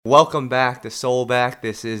Welcome back to Soulback.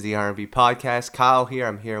 This is the R&B podcast. Kyle here.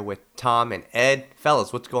 I'm here with Tom and Ed.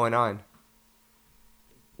 Fellas, what's going on?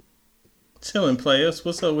 Chilling, players.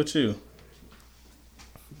 What's up with you?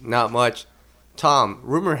 Not much. Tom,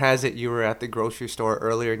 rumor has it you were at the grocery store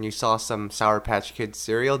earlier and you saw some Sour Patch Kids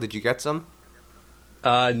cereal. Did you get some?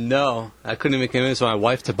 No. I couldn't even convince my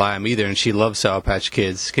wife to buy them either, and she loves Sour Patch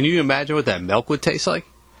Kids. Can you imagine what that milk would taste like?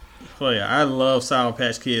 Player, I love Sour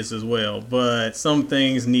Patch Kids as well, but some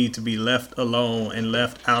things need to be left alone and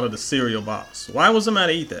left out of the cereal box. Why would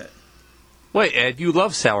somebody eat that? Wait, Ed, you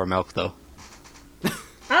love sour milk, though.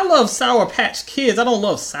 I love Sour Patch Kids. I don't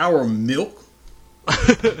love sour milk.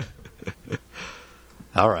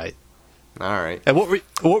 All right. And what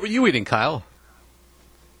were you eating, Kyle?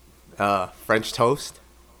 French toast.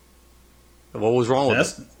 What was wrong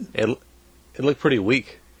with it? It looked pretty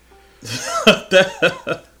weak.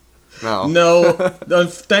 No,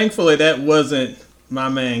 thankfully that wasn't my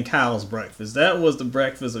man Kyle's breakfast. That was the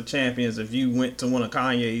breakfast of champions if you went to one of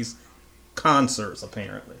Kanye's concerts,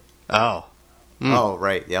 apparently. Oh. Oh,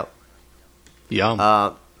 right. Yep.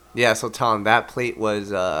 Yum. Yeah, so Tom, that plate was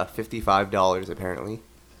 $55 apparently.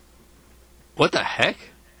 What the heck?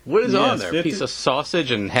 What is on there? 50? A piece of sausage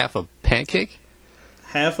and half a pancake?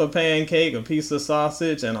 Half a pancake, a piece of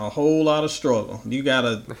sausage, and a whole lot of struggle. You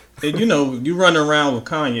gotta, you running around with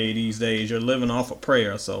Kanye these days. You're living off of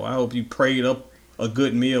prayer, so I hope you prayed up a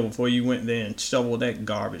good meal before you went there and shoveled that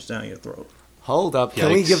garbage down your throat. Hold up.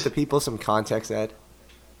 Can we give the people some context, Ed?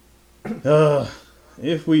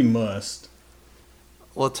 If we must.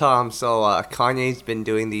 Well, Tom, so Kanye's been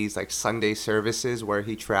doing these like Sunday services where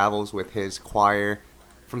he travels with his choir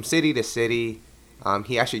from city to city.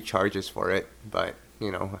 He actually charges for it, but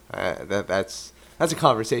that's a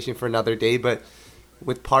conversation for another day. But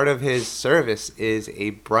with part of his service is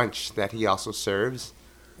a brunch that he also serves,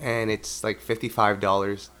 and it's like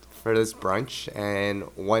 $55 for this brunch. And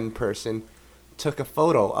one person took a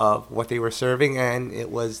photo of what they were serving, and it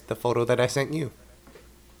was the photo that I sent you.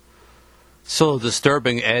 So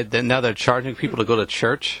disturbing, Ed, that now they're charging people to go to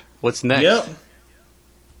church? What's next?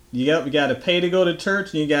 Yep, you got to pay to go to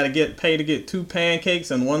church, and you got to pay to get 2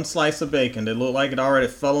 pancakes and 1 slice of bacon that look like it already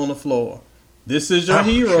fell on the floor. This is your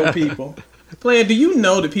hero, people. Player, do you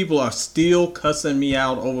know that people are still cussing me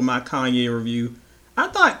out over my Kanye review? I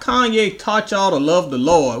thought Kanye taught y'all to love the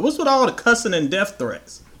Lord. What's with all the cussing and death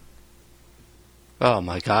threats? Oh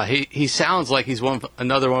my God, he sounds like he's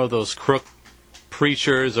another one of those crook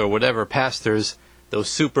preachers or whatever, pastors, those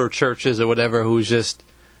super churches or whatever, who's just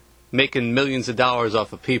making millions of dollars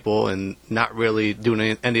off of people and not really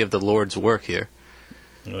doing any of the Lord's work here.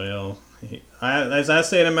 Well, as I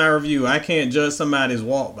said in my review, I can't judge somebody's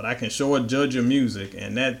walk, but I can sure judge your music,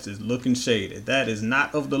 and that is looking shaded. That is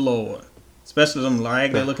not of the Lord, especially them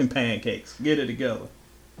raggedy-looking pancakes. Get it together.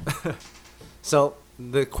 So,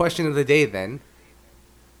 the question of the day then,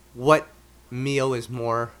 what meal is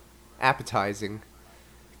more appetizing?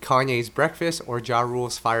 Kanye's breakfast or Ja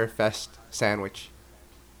Rule's Fyre Fest sandwich?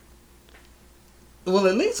 Well,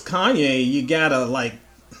 at least Kanye, you got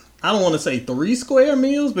I don't want to say 3 square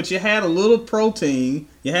meals, but you had a little protein.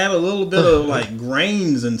 You had a little bit of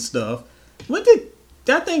grains and stuff.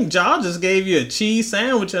 I think Ja just gave you a cheese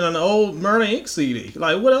sandwich and an old Murder Inc. CD.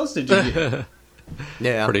 What else did you get?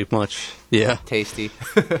 Yeah. Pretty much. Yeah. Tasty.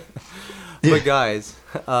 But guys,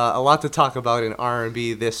 a lot to talk about in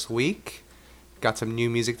R&B this week. Got some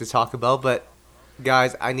new music to talk about, but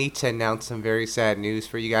guys, I need to announce some very sad news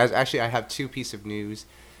for you guys. Actually, I have 2 pieces of news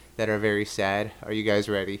that are very sad. Are you guys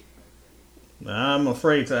ready? I'm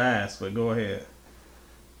afraid to ask, but go ahead.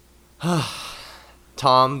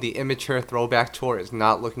 Tom, the Immature Throwback Tour is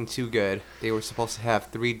not looking too good. They were supposed to have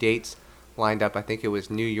 3 dates lined up. I think it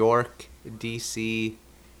was New York, D.C.,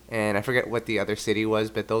 and I forget what the other city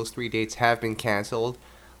was, but those 3 dates have been canceled,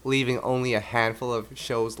 leaving only a handful of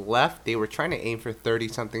shows left. They were trying to aim for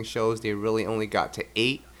 30-something shows. They really only got to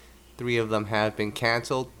 8. 3 of them have been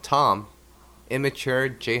canceled. Tom, Immature,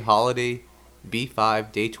 Jay Holiday,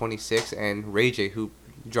 B5, Day 26, and Ray J, who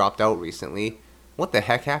dropped out recently. What the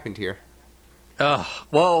heck happened here?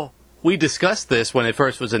 Well, we discussed this when it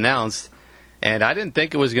first was announced, and I didn't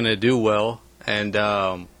think it was going to do well, and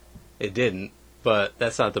it didn't. But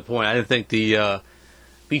that's not the point. I didn't think the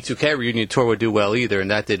B2K reunion tour would do well either, and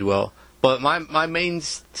that did well. But my main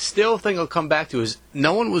still thing I'll come back to is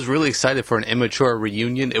no one was really excited for an Immature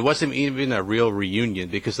reunion. It wasn't even a real reunion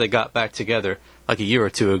because they got back together like a year or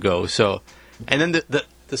 2 ago. So, and then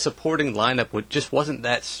the supporting lineup just wasn't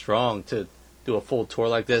that strong to do a full tour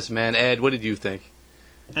like this. Man, Ed, what did you think?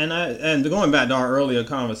 And going back to our earlier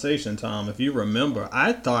conversation, Tom, if you remember,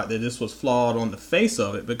 I thought that this was flawed on the face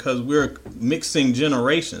of it because we're mixing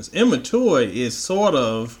generations. Immature is sort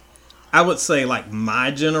of, I would say, like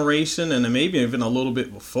my generation and maybe even a little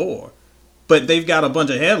bit before. But they've got a bunch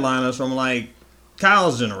of headliners from like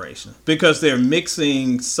Kyle's generation because they're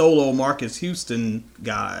mixing solo Marcus Houston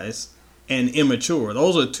guys and Immature.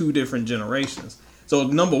 Those are two different generations. So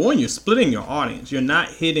number one, you're splitting your audience. You're not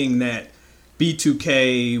hitting that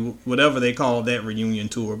B2K, whatever they call that reunion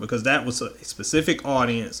tour, because that was a specific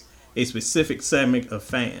audience, a specific segment of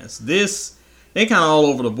fans. This, they kind of all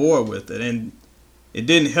over the board with it, and it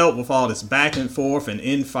didn't help with all this back and forth and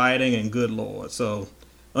infighting and good lord. So,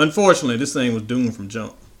 unfortunately, this thing was doomed from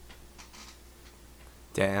jump.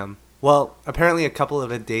 Damn. Well, apparently a couple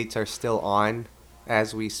of the dates are still on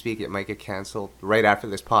as we speak. It might get canceled right after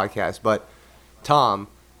this podcast, but Tom,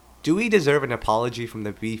 do we deserve an apology from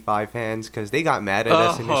the B5 fans? Because they got mad at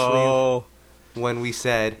us initially when we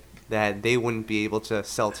said that they wouldn't be able to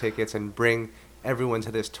sell tickets and bring everyone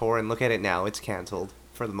to this tour. And look at it now. It's canceled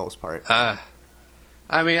for the most part. I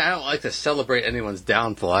mean, I don't like to celebrate anyone's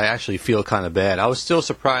downfall. I actually feel kind of bad. I was still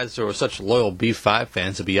surprised there were such loyal B5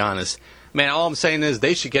 fans, to be honest. Man, all I'm saying is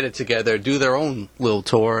they should get it together, do their own little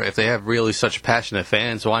tour. If they have really such passionate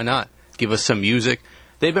fans, why not? Give us some music.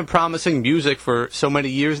 They've been promising music for so many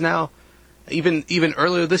years now, even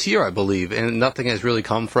earlier this year, I believe, and nothing has really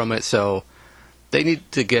come from it. So they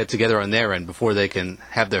need to get together on their end before they can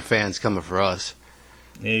have their fans coming for us.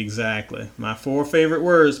 Exactly. My 4 favorite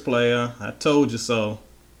words, player. I told you so.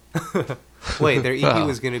 Wait, their EP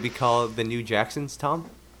was going to be called The New Jacksons, Tom?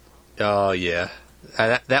 Oh, yeah.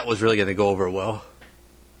 That was really going to go over well.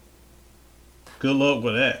 Good luck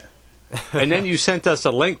with that. And then you sent us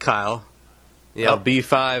a link, Kyle. Yeah,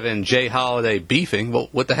 B5 and Jay Holiday beefing. Well,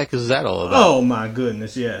 what the heck is that all about? Oh my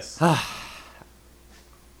goodness, yes.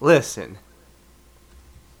 Listen.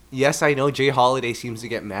 Yes, I know Jay Holiday seems to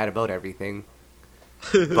get mad about everything,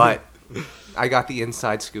 but I got the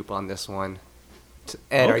inside scoop on this one.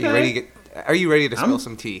 Ed, Okay. Are you ready to spill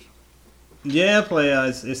some tea? Yeah, player,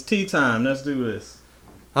 it's tea time. Let's do this.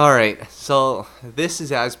 All right. So this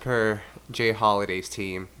is as per Jay Holiday's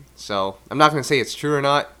team. So I'm not going to say it's true or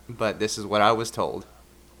not, but this is what I was told.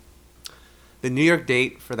 The New York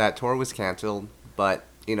date for that tour was canceled, but,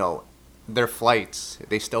 you know, their flights,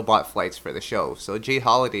 they still bought flights for the show. So Jay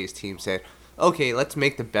Holiday's team said, okay, let's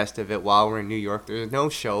make the best of it while we're in New York. There's no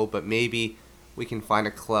show, but maybe we can find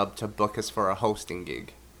a club to book us for a hosting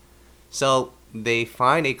gig. So they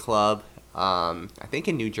find a club, I think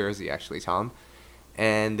in New Jersey, actually, Tom,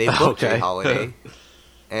 and they booked Jay Holiday.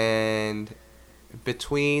 And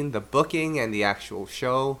between the booking and the actual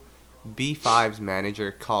show, B5's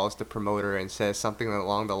manager calls the promoter and says something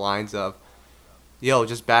along the lines of, yo,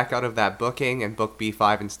 just back out of that booking and book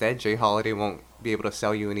B5 instead. Jay Holiday won't be able to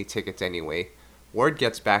sell you any tickets anyway. Word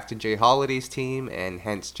gets back to Jay Holiday's team, and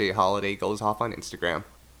hence Jay Holiday goes off on Instagram.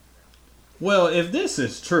 Well, if this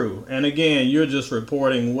is true, and again, you're just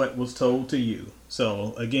reporting what was told to you.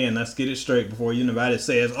 So, again, let's get it straight before anybody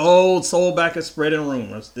says, oh, Soulback is spreading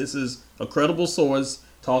rumors. This is a credible source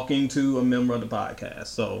talking to a member of the podcast.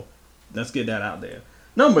 So, let's get that out there.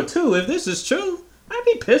 Number 2, if this is true, I'd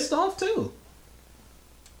be pissed off too.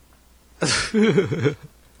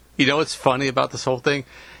 You know what's funny about this whole thing?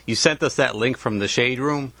 You sent us that link from the Shade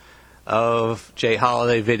Room of Jay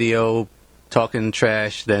Holiday video talking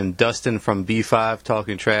trash, then Dustin from B5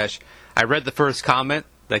 talking trash. I read the first comment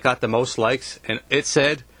that got the most likes, and it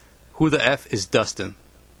said, who the F is Dustin?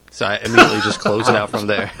 So I immediately just closed it out from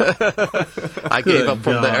there. I gave up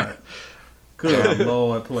from there. Good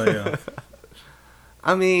Lord, player.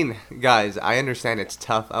 I mean, guys, I understand it's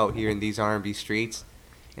tough out here in these R&B streets,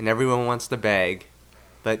 and everyone wants the bag.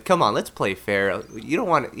 But come on, let's play fair. You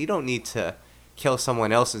don't need to kill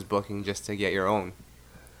someone else's booking just to get your own.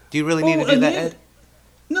 Do you really need to do that, Ed?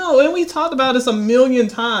 No, and we talked about this a million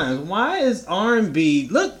times. Why is R&B...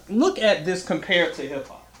 Look at this compared to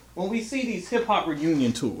hip-hop. When we see these hip-hop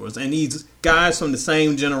reunion tours and these guys from the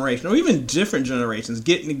same generation or even different generations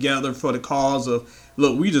getting together for the cause of,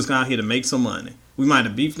 look, we just got here to make some money. We might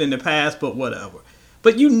have beefed in the past, but whatever.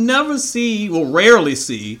 But you never see, or rarely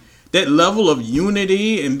see, that level of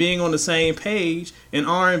unity and being on the same page in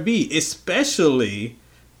R&B, especially...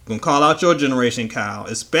 I'm going to call out your generation, Kyle,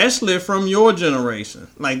 especially from your generation.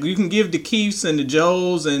 Like, you can give the Keiths and the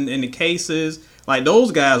Joes and the Cases, like,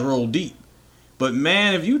 those guys roll deep. But,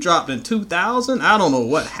 man, if you dropped in 2000, I don't know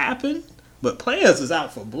what happened, but Players is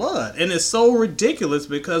out for blood. And it's so ridiculous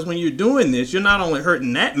because when you're doing this, you're not only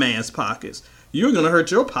hurting that man's pockets, you're going to hurt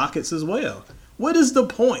your pockets as well. What is the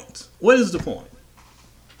point? What is the point?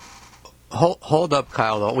 hold up,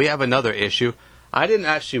 Kyle. Though we have another issue. I didn't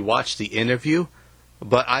actually watch the interview,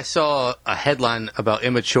 but I saw a headline about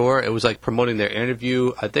Immature. It was like promoting their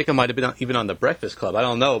interview. I think it might have been even on the Breakfast Club. I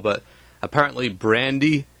don't know, but apparently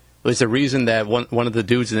Brandy was the reason that one of the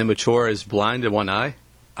dudes in Immature is blind in one eye.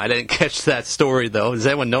 I didn't catch that story though. Does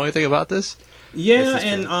anyone know anything about this? Yeah,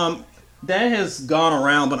 and that has gone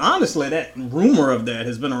around, but honestly, that rumor of that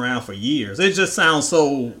has been around for years. It just sounds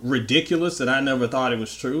so ridiculous that I never thought it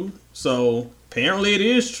was true. So apparently, it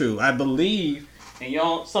is true. I believe, and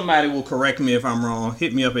y'all, somebody will correct me if I'm wrong.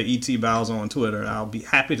 Hit me up at ET Bowser on Twitter. I'll be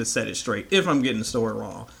happy to set it straight if I'm getting the story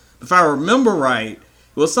wrong. If I remember right,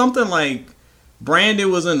 it was something like Brandy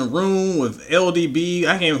was in the room with LDB.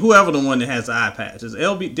 I can't. Whoever the one that has the eye patch is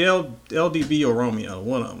LDB or Romeo.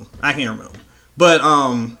 One of them. I can't remember. But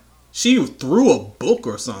she threw a book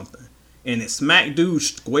or something, and it smacked dude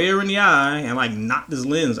square in the eye and like knocked his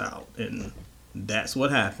lens out, and that's what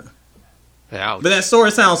happened. Ouch. But that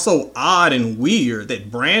story sounds so odd and weird that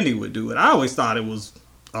Brandy would do it. I always thought it was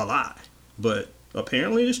a lie, but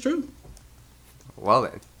apparently it's true. Well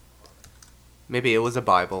then, maybe it was a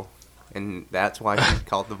Bible, and that's why she's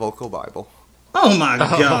called the Vocal Bible. Oh my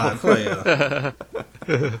God, player.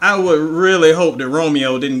 I would really hope that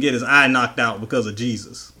Romeo didn't get his eye knocked out because of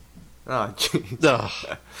Jesus. Oh, jeez.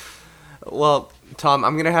 Ugh. Well, Tom,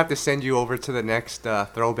 I'm going to have to send you over to the next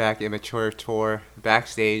Throwback Immature tour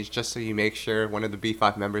backstage just so you make sure one of the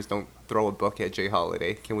B5 members don't throw a book at Jay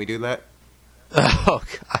Holiday. Can we do that? Oh,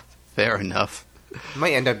 God. Fair enough. It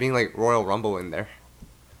might end up being like Royal Rumble in there.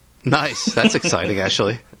 Nice. That's exciting,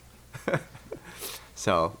 actually.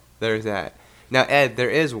 So, there's that. Now, Ed, there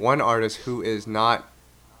is one artist who is not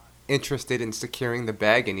interested in securing the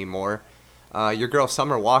bag anymore. Your girl,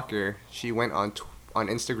 Summer Walker, she went on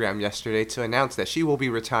Instagram yesterday to announce that she will be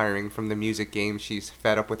retiring from the music game. She's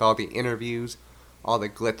fed up with all the interviews, all the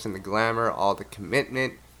glitz and the glamour, all the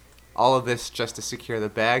commitment, all of this just to secure the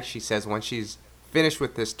bag. She says once she's finished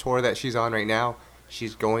with this tour that she's on right now,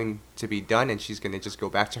 she's going to be done and she's going to just go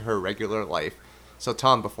back to her regular life. So,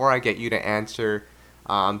 Tom, before I get you to answer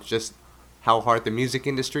just how hard the music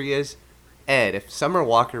industry is, Ed, if Summer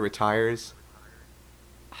Walker retires,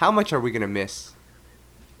 how much are we going to miss?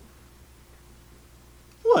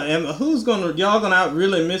 What? And y'all gonna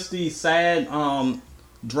really miss these sad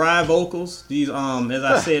dry vocals? These as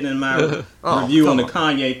I said in my review on the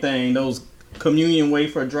Kanye thing, those communion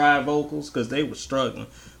wafer dry vocals, because they were struggling.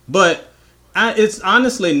 But it's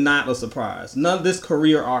honestly not a surprise. None of this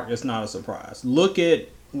career arc is not a surprise. Look at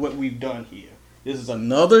what we've done here. This is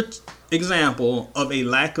another example of a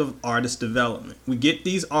lack of artist development. We get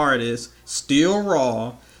these artists still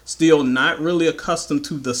raw, still not really accustomed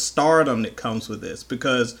to the stardom that comes with this,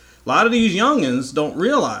 because a lot of these youngins don't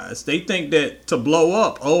realize. They think that to blow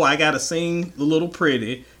up, I gotta sing a little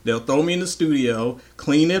pretty. They'll throw me in the studio,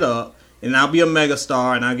 clean it up, and I'll be a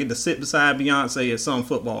megastar, and I'll get to sit beside Beyonce at some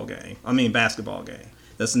basketball game.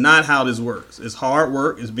 That's not how this works. It's hard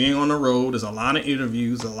work. It's being on the road. There's a lot of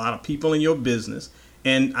interviews, a lot of people in your business.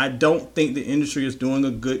 And I don't think the industry is doing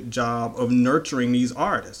a good job of nurturing these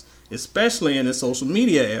artists, especially in the social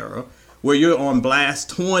media era where you're on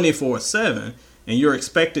blast 24/7 and you're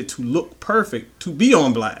expected to look perfect to be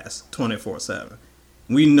on blast 24/7.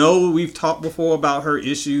 We know we've talked before about her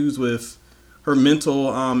issues with her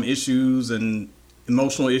mental issues and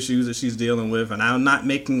emotional issues that she's dealing with, and I'm not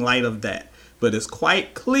making light of that. But it's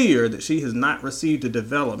quite clear that she has not received the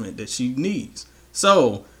development that she needs.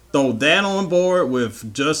 So, throw that on board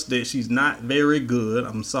with just that she's not very good.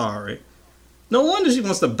 I'm sorry. No wonder she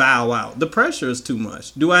wants to bow out. The pressure is too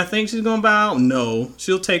much. Do I think she's going to bow out? No.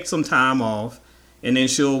 She'll take some time off, and then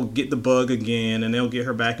she'll get the bug again, and they'll get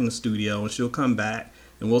her back in the studio, and she'll come back,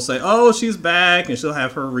 and we'll say, oh, she's back, and she'll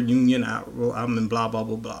have her reunion album and blah, blah,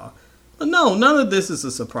 blah, blah. But no, none of this is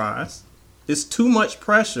a surprise. It's too much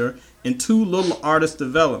pressure and too little artist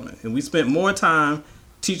development. And we spent more time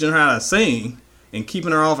teaching her how to sing and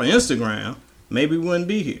keeping her off of Instagram, maybe we wouldn't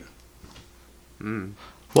be here.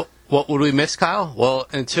 What would we miss, Kyle? Well,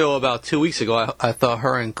 until about 2 weeks ago, I thought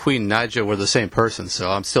her and Queen Naija were the same person, so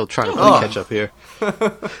I'm still trying to play catch up here.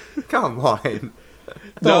 Come on.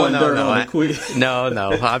 No,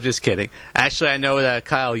 I'm just kidding. Actually, I know that,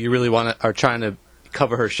 Kyle, you really are trying to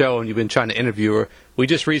cover her show, and you've been trying to interview her. We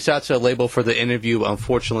just reached out to a label for the interview.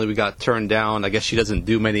 Unfortunately, we got turned down. I guess she doesn't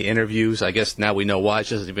do many interviews. I guess now we know why.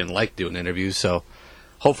 She doesn't even like doing interviews. So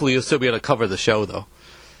hopefully you'll still be able to cover the show, though.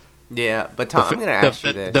 Yeah, but Tom, I'm going to ask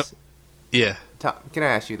you this. Yeah. Tom, can I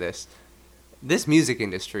ask you this? This music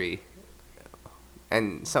industry,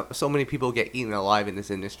 and so many people get eaten alive in this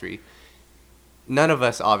industry. None of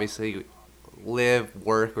us obviously live,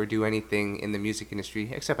 work, or do anything in the music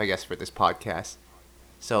industry, except I guess for this podcast.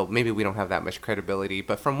 So maybe we don't have that much credibility.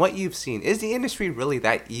 But from what you've seen, is the industry really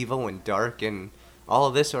that evil and dark and all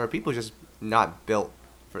of this, or are people just not built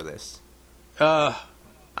for this?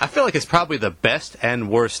 I feel like it's probably the best and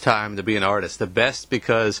worst time to be an artist. The best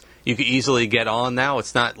because you can easily get on now.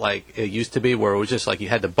 It's not like it used to be where it was just like you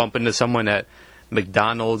had to bump into someone at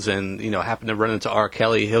McDonald's and, happen to run into R.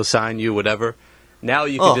 Kelly, he'll sign you, whatever. Now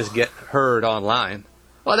you can just get heard online.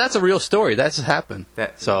 Well, that's a real story. That's happened.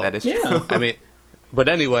 That is true. Yeah. I mean, but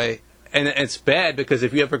anyway, and it's bad because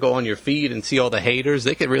if you ever go on your feed and see all the haters,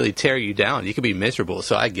 they could really tear you down. You could be miserable.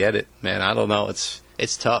 So I get it, man. I don't know.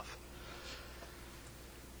 It's tough.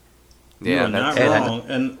 Yeah, you're not wrong.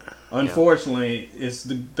 And unfortunately, it's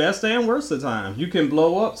the best and worst of times. You can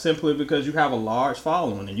blow up simply because you have a large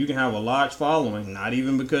following. And you can have a large following not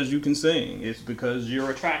even because you can sing. It's because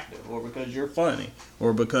you're attractive or because you're funny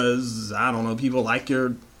or because, I don't know, people like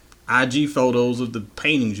your IG photos of the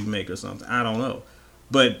paintings you make or something. I don't know.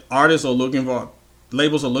 But labels are looking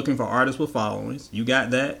for artists with followings. You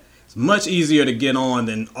got that. It's much easier to get on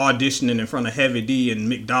than auditioning in front of Heavy D and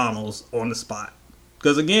McDonald's on the spot.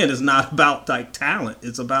 Because again, it's not about like talent.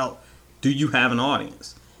 It's about, do you have an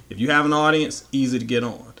audience? If you have an audience, easy to get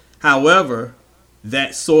on. However,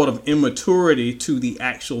 that sort of immaturity to the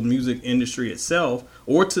actual music industry itself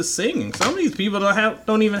or to singing. Some of these people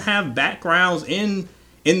don't even have backgrounds in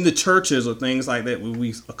the churches or things like that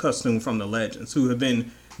we accustomed from the legends who have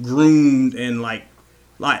been groomed and like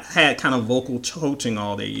had kind of vocal coaching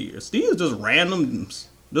all their years. These are just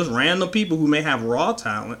random people who may have raw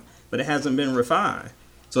talent, but it hasn't been refined.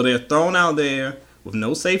 So they're thrown out there with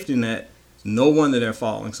no safety net. It's no wonder they're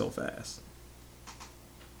falling so fast.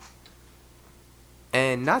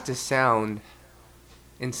 And not to sound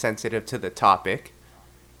insensitive to the topic,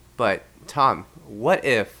 but Tom, what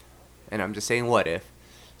if, and I'm just saying what if,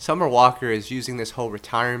 Summer Walker is using this whole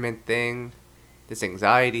retirement thing, this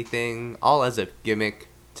anxiety thing, all as a gimmick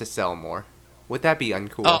to sell more? Would that be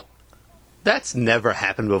uncool? Oh, that's never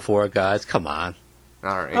happened before, guys. Come on.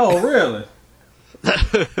 All right. Oh, really?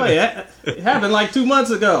 Wait, it happened like 2 months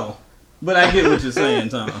ago. But I get what you're saying,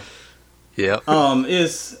 Tom. Yep.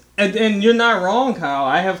 And you're not wrong, Kyle.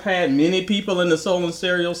 I have had many people in the Soul and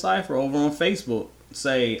Stereo Cypher over on Facebook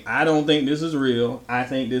say, I don't think this is real. I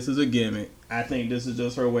think this is a gimmick. I think this is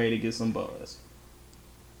just her way to get some buzz.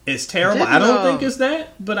 It's terrible. I don't think it's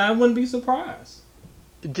that, but I wouldn't be surprised.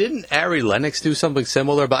 Didn't Ari Lennox do something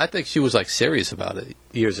similar? But I think she was like serious about it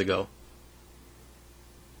years ago.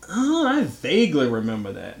 Oh, I vaguely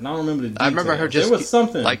remember that. And I don't remember the details. I remember her just... There was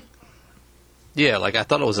something. I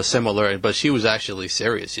thought it was a similar... But she was actually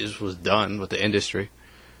serious. She just was done with the industry.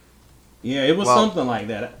 Yeah, it was something like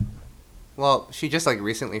that. Well, she just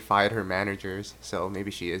recently fired her managers, so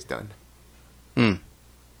maybe she is done.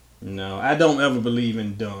 No, I don't ever believe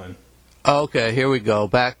in done. Okay, here we go.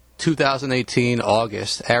 Back 2018,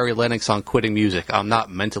 August. Ari Lennox on quitting music. I'm not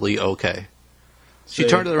mentally okay. She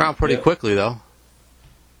turned it around pretty quickly, though.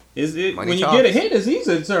 When you get a hit, it's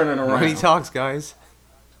easy to turn it around. Money talks, guys.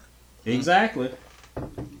 Exactly.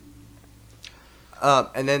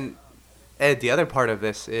 And then, Ed, the other part of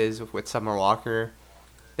this is with Summer Walker.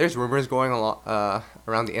 There's rumors going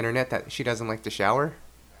around the internet that she doesn't like to shower.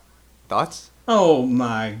 Thoughts? Oh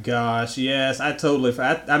my gosh, yes. I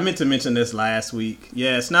meant to mention this last week.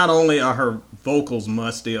 Yes, not only are her vocals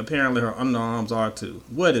musty, apparently her underarms are too.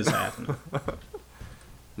 What is happening?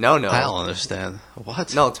 No. I don't understand.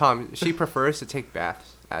 What? No, Tom, she prefers to take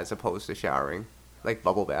baths as opposed to showering. Like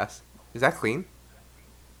bubble baths. Is that clean?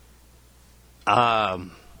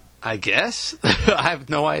 I guess. I have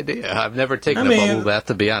no idea. I've never taken a bubble bath,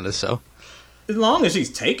 to be honest, so. As long as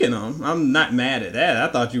she's taking them, I'm not mad at that. I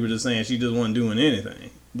thought you were just saying she just wasn't doing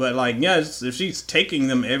anything. But, yes, if she's taking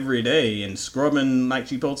them every day and scrubbing like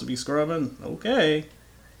she's supposed to be scrubbing, okay.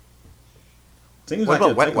 Seems like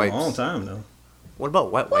it'll take a long time, though. What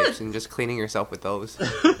about wet wipes and just cleaning yourself with those?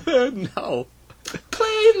 No.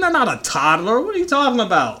 Please, not a toddler. What are you talking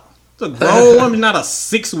about? It's a grown woman, not a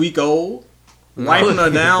 6-week-old. Wiping her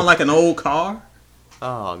down like an old car.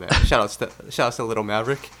 Oh, man. Shout out to Little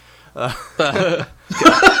Maverick.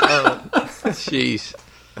 Jeez.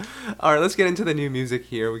 All right, let's get into the new music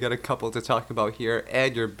here. We got a couple to talk about here.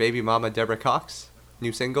 Ed, your baby mama, Deborah Cox.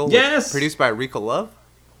 New single. Yes. Produced by Rico Love.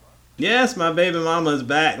 Yes, my baby mama is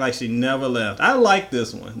back like she never left. I like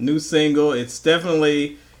this one. New single. It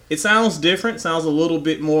sounds different. Sounds a little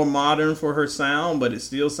bit more modern for her sound, but it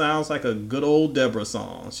still sounds like a good old Deborah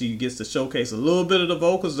song. She gets to showcase a little bit of the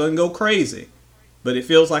vocals, doesn't go crazy, but it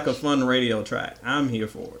feels like a fun radio track. I'm here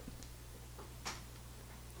for it.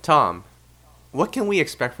 Tom, what can we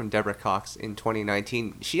expect from Deborah Cox in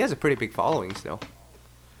 2019? She has a pretty big following still.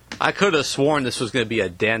 I could have sworn this was going to be a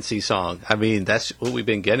dancey song. I mean, that's what we've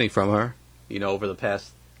been getting from her, over the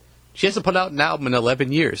past. She hasn't put out an album in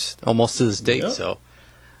 11 years, almost to this date. Yep. So,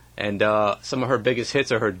 and some of her biggest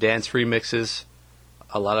hits are her dance remixes.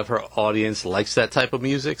 A lot of her audience likes that type of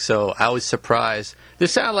music, so I was surprised.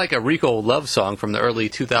 This sounded like a Rico Love song from the early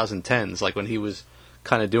 2010s, like when he was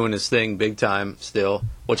kind of doing his thing big time still,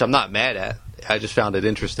 which I'm not mad at. I just found it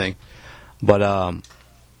interesting. But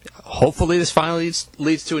hopefully this finally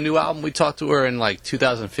leads to a new album. We talked to her in like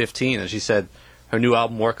 2015, and she said her new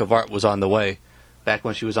album, Work of Art, was on the way back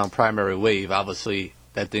when she was on Primary Wave. Obviously,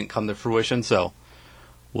 that didn't come to fruition, so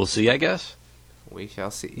we'll see, I guess. We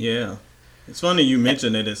shall see. Yeah. It's funny you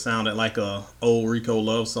mentioned that it sounded like a old Rico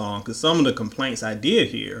Love song, because some of the complaints I did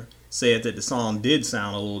hear said that the song did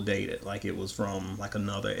sound a little dated, like it was from like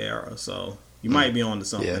another era. So you might be onto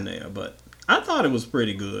something there, but I thought it was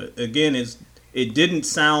pretty good. Again, it didn't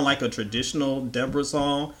sound like a traditional Deborah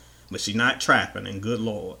song, but she's not trapping, and good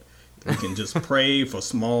Lord, we can just pray for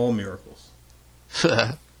small miracles.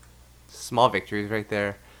 Small victories right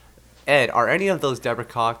there. Ed, are any of those Deborah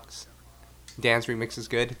Cox dance remixes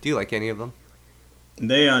good? Do you like any of them?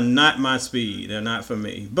 They are not my speed. They're not for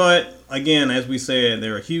me. But again, as we said,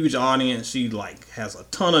 they're a huge audience. She has a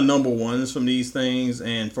ton of number ones from these things,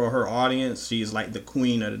 and for her audience, she's like the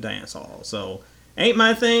queen of the dance hall. So ain't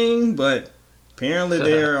my thing, but apparently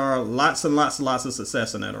there are lots and lots and lots of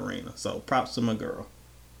success in that arena. So props to my girl.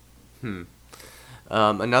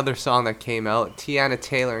 Another song that came out, Tiana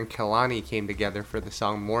Taylor and Kehlani came together for the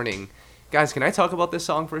song Morning. Guys, can I talk about this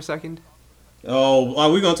song for a second? Oh,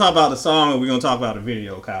 are we going to talk about the song, or are we going to talk about the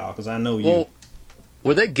video, Kyle? Because I know you. Well,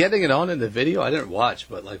 were they getting it on in the video? I didn't watch,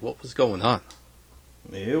 but what was going on?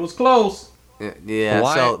 It was close. Yeah.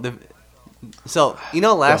 Why? So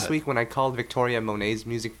last week when I called Victoria Monet's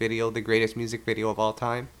music video the greatest music video of all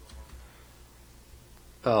time?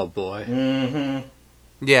 Oh boy. Mm-hmm.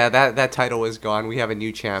 Yeah, that title is gone. We have a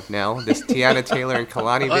new champ now. This Tiana Taylor and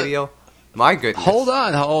Kehlani video. My goodness. Hold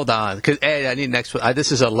on. Because I need next one.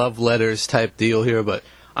 This is a love letters type deal here, but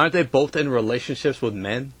aren't they both in relationships with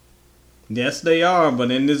men? Yes, they are. But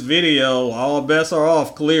in this video, all bets are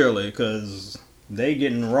off clearly, because they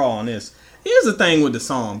getting raw on this. Here's the thing with the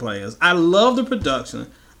song players. I love the production.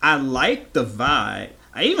 I like the vibe.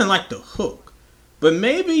 I even like the hook. But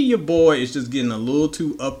maybe your boy is just getting a little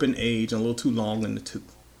too up in age and a little too long in the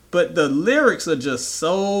tooth. But the lyrics are just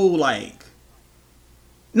so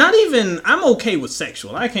not even, I'm okay with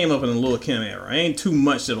sexual. I came up in a Lil' Kim era. Ain't too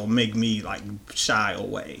much that'll make me shy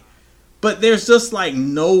away. But there's just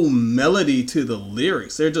no melody to the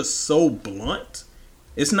lyrics. They're just so blunt.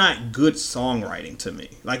 It's not good songwriting to me.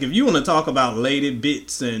 If you want to talk about lady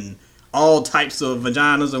bits and all types of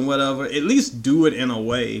vaginas and whatever, at least do it in a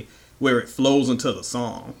way where it flows into the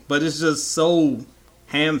song. But it's just so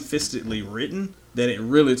ham-fistedly written that it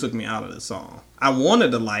really took me out of the song. I wanted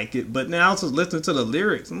to like it, but now I was just listening to the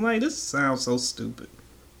lyrics. I'm like, this sounds so stupid.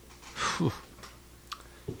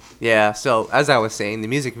 Yeah, so as I was saying, the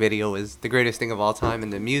music video is the greatest thing of all time,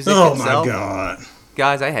 and the music Oh itself, my God.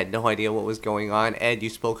 Guys, I had no idea what was going on. Ed, you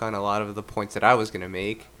spoke on a lot of the points that I was going to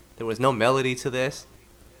make. There was no melody to this.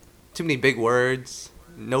 Too many big words.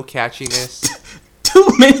 No catchiness. Too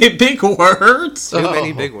many big words? Too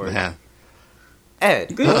many big words. Man.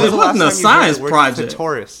 Ed, It wasn't a science project.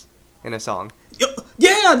 Clitoris in a song.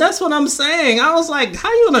 Yeah, that's what I'm saying. I was like,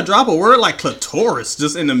 how you gonna drop a word like clitoris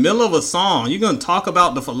just in the middle of a song? You gonna talk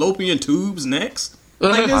about the fallopian tubes next?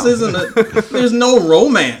 This isn't there's no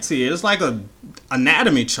romance here. It's like a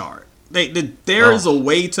anatomy chart. There is a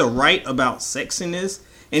way to write about sexiness,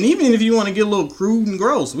 and even if you want to get a little crude and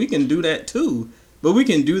gross, we can do that too. But we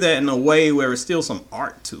can do that in a way where it's still some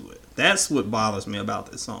art to it. That's what bothers me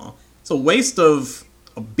about this song. It's a waste of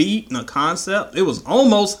a beat and a concept. It was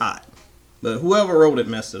almost hot. But whoever wrote it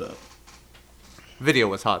messed it up. Video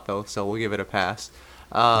was hot, though, so we'll give it a pass.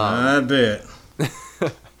 I bet.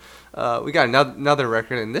 We got another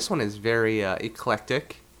record, and this one is very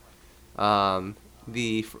eclectic.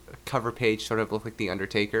 The cover page sort of looked like The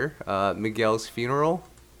Undertaker. Miguel's Funeral.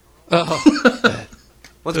 Oh.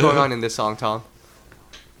 What's going on in this song, Tom?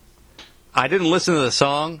 I didn't listen to the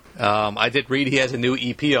song. I did read he has a new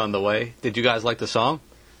EP on the way. Did you guys like the song?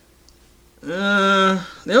 There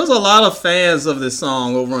was a lot of fans of this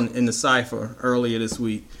song over in the Cypher earlier this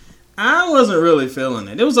week. I wasn't really feeling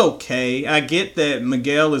it. It was okay. I get that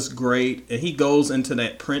Miguel is great, and he goes into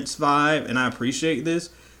that Prince vibe, and I appreciate this,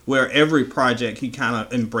 where every project he kind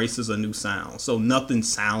of embraces a new sound. So nothing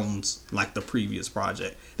sounds like the previous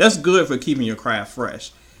project. That's good for keeping your craft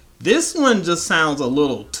fresh. This one just sounds a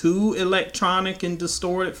little too electronic and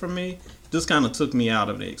distorted for me. Just kind of took me out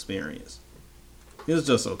of the experience. It's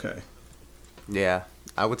just okay. Yeah,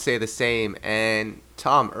 I would say the same. And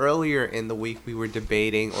Tom, earlier in the week we were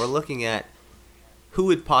debating or looking at who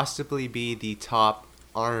would possibly be the top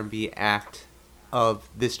R&B act of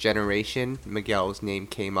this generation. Miguel's name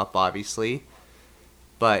came up, obviously.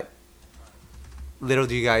 But little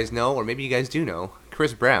do you guys know, or maybe you guys do know,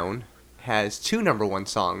 Chris Brown has 2 number 1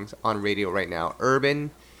 songs on radio right now.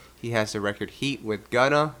 Urban, he has the record Heat with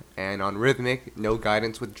Gunna, and on Rhythmic, No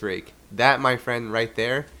Guidance with Drake. That, my friend, right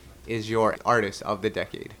there is your artist of the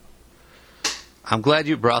decade. I'm glad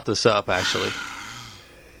you brought this up, actually.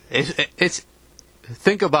 It's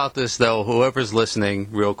think about this, though, whoever's listening,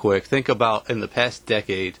 real quick. Think about, in the past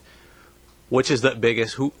decade, which is the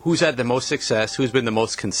biggest, who's had the most success, who's been the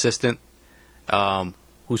most consistent,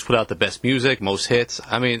 who's put out the best music, most hits.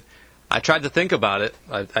 I mean, I tried to think about it.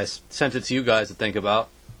 I sent it to you guys to think about.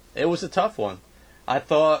 It was a tough one. I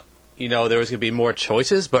thought, there was going to be more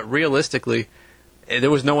choices, but realistically,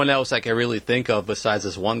 there was no one else I could really think of besides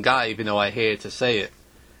this one guy, even though I hated to say it.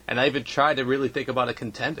 And I even tried to really think about a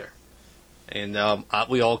contender. And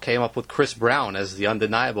we all came up with Chris Brown as the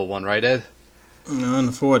undeniable one, right, Ed?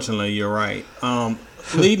 Unfortunately, you're right.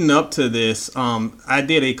 Leading up to this, I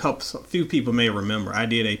did a few people may remember, I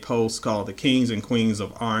did a post called The Kings and Queens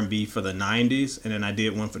of R&B for the 90s, and then I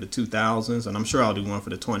did one for the 2000s, and I'm sure I'll do one for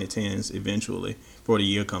the 2010s eventually, before the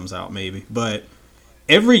year comes out maybe. But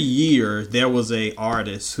every year there was a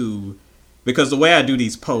artist who, because the way I do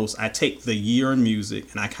these posts, I take the year in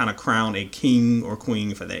music and I kind of crown a king or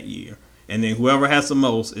queen for that year. And then whoever has the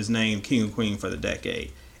most is named king or queen for the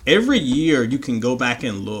decade. Every year you can go back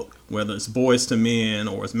and look, whether it's Boyz II Men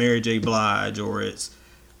or it's Mary J. Blige or it's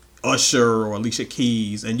Usher or Alicia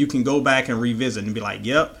Keys, and you can go back and revisit and be like,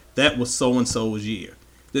 yep, that was so-and-so's year.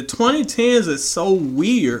 The 2010s is so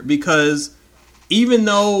weird because even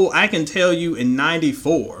though I can tell you in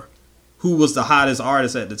 94 who was the hottest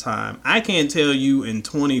artist at the time, I can't tell you in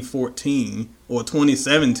 2014 or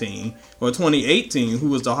 2017 or 2018 who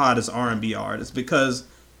was the hottest R&B artist, because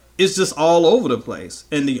it's just all over the place.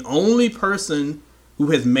 And the only person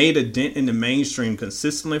who has made a dent in the mainstream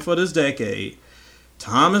consistently for this decade,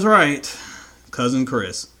 Tom is right, Cousin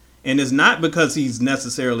Chris. And it's not because he's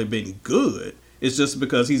necessarily been good. It's just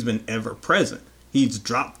because he's been ever present. He's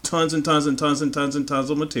dropped tons and tons and tons and tons and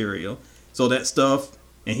tons of material. So that stuff,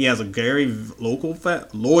 and he has a very loyal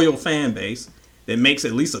fan base that makes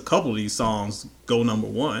at least a couple of these songs go number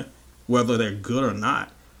 1, whether they're good or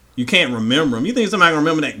not. You can't remember them. You think somebody can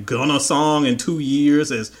remember that Gunna song in 2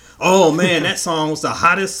 years as, oh man, that song was the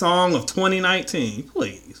hottest song of 2019?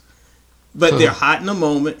 Please. But they're hot in the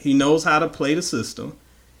moment. He knows how to play the system.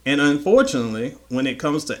 And unfortunately, when it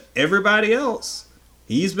comes to everybody else,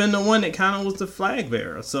 he's been the one that kind of was the flag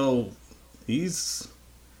bearer. So he's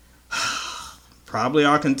probably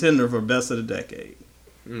our contender for best of the decade.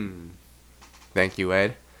 Thank you,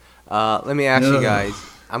 Ed. Let me ask you guys.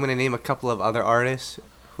 I'm going to name a couple of other artists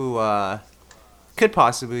who could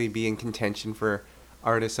possibly be in contention for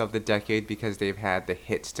Artists of the Decade because they've had the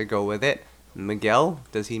hits to go with it. Miguel,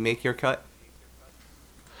 does he make your cut?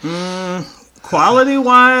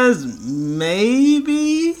 Quality-wise,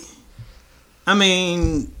 maybe. I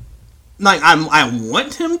mean, like, I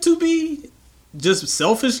want him to be. Just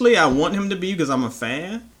selfishly, I want him to be because I'm a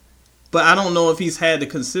fan. But I don't know if he's had the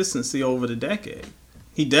consistency over the decade.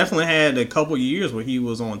 He definitely had a couple years where he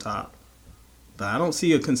was on top. But I don't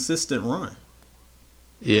see a consistent run.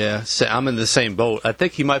 Yeah, I'm in the same boat. I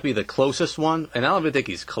think he might be the closest one, and I don't even think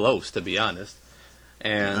he's close, to be honest.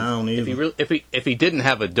 And I don't either. if he didn't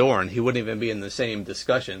have Adorn, he wouldn't even be in the same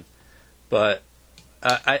discussion. But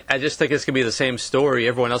I just think it's going to be the same story.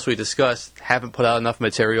 Everyone else we discussed haven't put out enough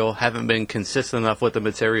material, haven't been consistent enough with the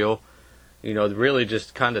material. Really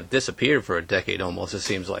just kind of disappeared for a decade almost, it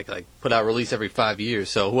seems like put out release every 5 years.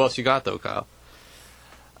 So who else you got, though, Kyle?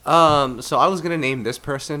 So I was going to name this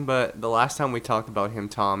person, but the last time we talked about him,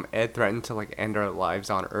 Tom, Ed threatened to end our lives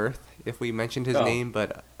on Earth if we mentioned his name,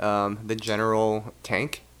 but the General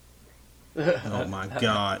Tank. Oh my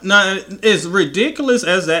God. Now, as ridiculous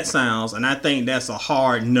as that sounds, and I think that's a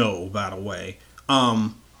hard no, by the way.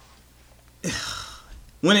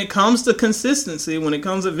 When it comes to consistency, when it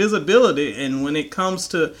comes to visibility, and when it comes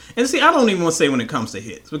to... And see, I don't even want to say when it comes to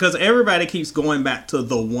hits, because everybody keeps going back to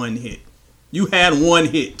the one hit. You had one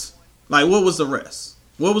hit. Like, what was the rest?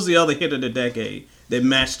 What was the other hit of the decade that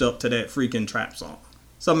matched up to that freaking trap song?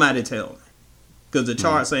 Somebody tell me. Because the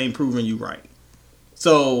charts ain't proving you right.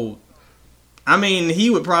 So, I mean,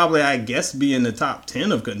 he would probably, I guess, be in the top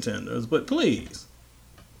 10 of contenders, but please.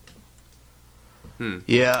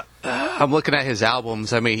 Yeah, I'm looking at his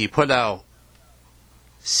albums. I mean, he put out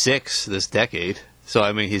 6 this decade, so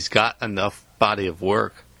I mean, he's got enough body of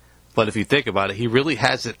work. But if you think about it, he really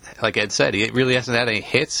hasn't, like Ed said, he really hasn't had any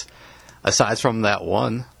hits aside from that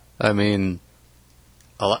one. I mean,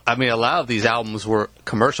 a lot of these albums were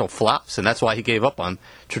commercial flops, and that's why he gave up on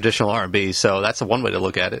traditional R&B. So that's one way to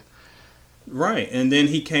look at it. Right, and then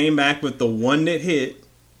he came back with the one that hit.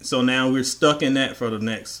 So now we're stuck in that for the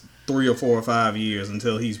next 3 or 4 or 5 years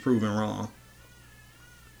until he's proven wrong.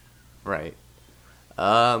 Right.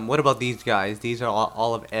 What about these guys? These are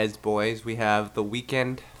all of Ed's boys. We have The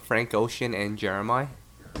Weeknd, Frank Ocean, and Jeremiah.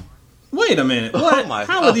 Wait a minute. What? Oh my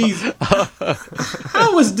How are these?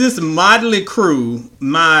 How is this motley crew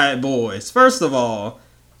my boys? First of all,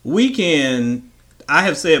 Weeknd, I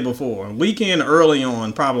have said before, Weeknd early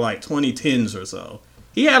on, probably like 2010s or so,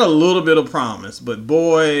 he had a little bit of promise, but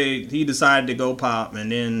boy, he decided to go pop,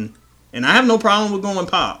 and I have no problem with going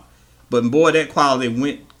pop, but boy, that quality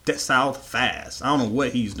went south fast. I don't know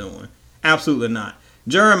what he's doing. Absolutely not.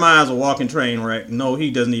 Jeremiah's a walking train wreck. No,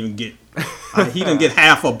 he doesn't even get. He didn't get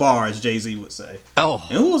half a bar, as Jay-Z would say. Oh,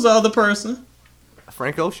 And who was the other person?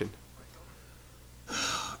 Frank Ocean.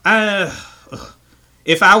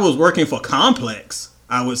 If I was working for Complex,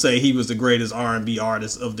 I would say he was the greatest R&B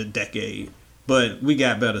artist of the decade. But we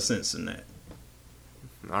got better sense than that.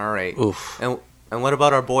 All right. oof. And what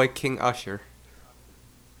about our boy King Usher?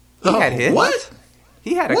 He had hits. What?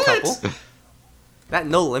 He had a What? couple. That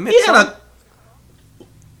No Limit He had song?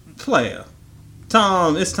 a player.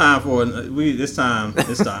 Tom, it's time for It's time.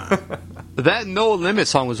 That No Limit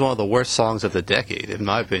song was one of the worst songs of the decade, in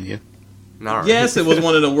my opinion. All right. Yes, it was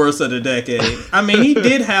one of the worst of the decade. I mean, he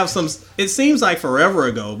did have some. It seems like forever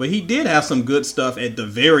ago, but he did have some good stuff at the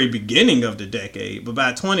very beginning of the decade. But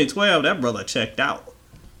by 2012, that brother checked out.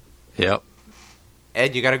 Yep.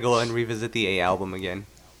 Ed, you gotta go and revisit the A album again.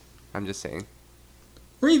 I'm just saying.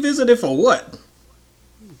 Revisit it for what?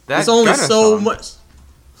 That It's only Gunna so song. much.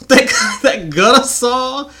 That Gunna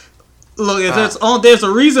song. Look, if there's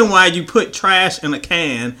a reason why you put trash in a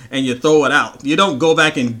can and you throw it out. You don't go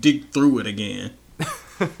back and dig through it again.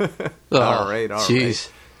 All right. Jeez.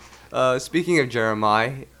 Speaking of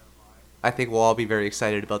Jeremiah, I think we'll all be very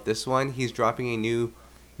excited about this one. He's dropping a new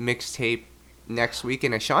mixtape next week,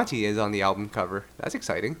 and Ashanti is on the album cover. That's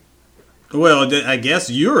exciting. Well, I guess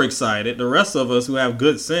you're excited. The rest of us who have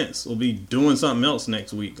good sense will be doing something else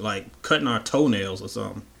next week, like cutting our toenails or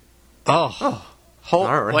something. Oh.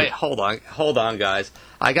 All right. Wait, hold on, guys.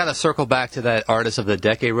 I gotta circle back to that artist of the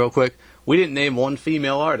decade real quick. We didn't name one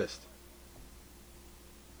female artist.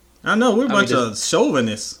 I know, we're a I mean, bunch of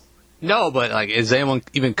chauvinists. No, but like, has anyone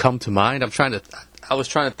even come to mind? I was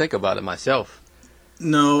trying to think about it myself.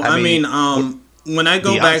 No, I I mean, mean, when I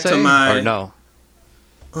go back to Beyonce? my... Or no?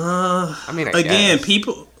 I mean, I Again, guess.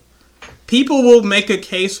 people will make a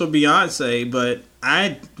case for Beyonce, but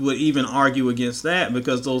I would even argue against that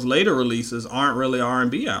because those later releases aren't really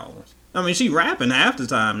R&B albums. I mean, she rapping half the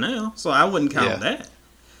time now, so I wouldn't count that.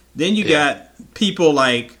 Then you got people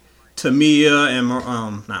like Tamia and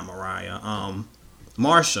not Mariah,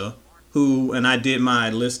 Marsha, who, and I did my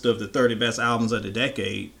list of the 30 best albums of the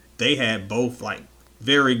decade. They had both like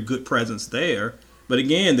very good presence there, but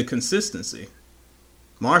again, the consistency.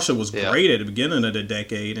 Marsha was great at the beginning of the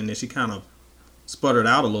decade, and then she kind of sputtered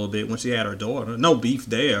out a little bit when she had her daughter. No beef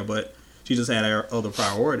there, but she just had her other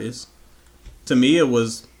priorities. Tamia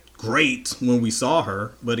was great when we saw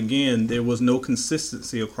her, but again, there was no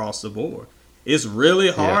consistency across the board. It's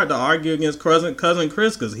really hard to argue against cousin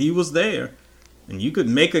Chris because he was there, and you could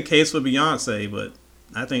make a case for Beyonce, but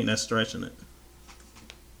I think that's stretching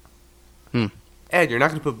it. Ed, you're not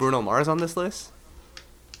going to put Bruno Mars on this list?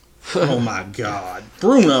 Oh my God,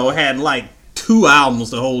 Bruno had like 2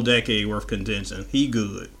 albums the whole decade worth contention. He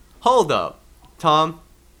good. Hold up. Tom,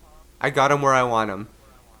 I got him where I want him.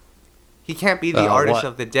 He can't be the artist what?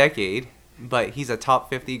 of the decade, but he's a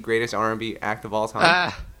top 50 greatest R&B act of all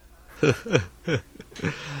time.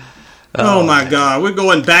 Oh my God, we're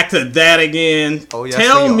going back to that again. Oh, yes,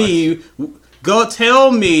 Tell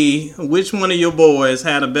me which one of your boys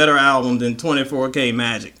had a better album than 24K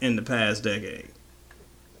Magic in the past decade.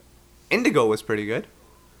 Indigo was pretty good.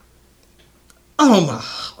 Oh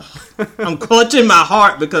my! I'm clutching my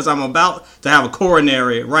heart because I'm about to have a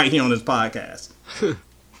coronary right here on this podcast.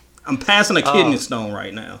 I'm passing a kidney stone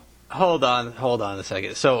right now. Hold on a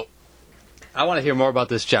second. So, I want to hear more about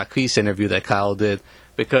this Jacquees interview that Kyle did,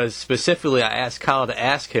 because specifically I asked Kyle to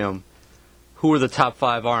ask him who are the top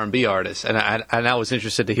 5 R&B artists, and I was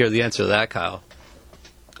interested to hear the answer to that, Kyle.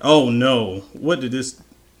 Oh no!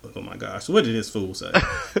 Oh my gosh! What did this fool say?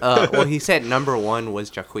 Well, he said number 1 was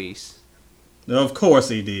Jacquees. Of course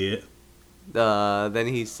he did. Then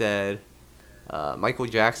he said Michael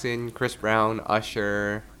Jackson, Chris Brown,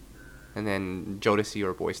 Usher, and then Jodeci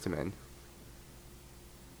or Boyz II Men.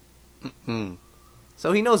 Mm.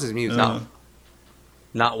 So he knows his music.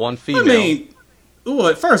 Not one female. I mean,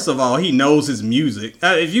 well, first of all, he knows his music.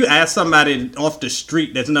 If you ask somebody off the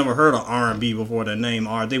street that's never heard of R&B before their name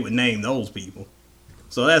R, they would name those people.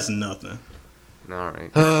 So that's nothing. All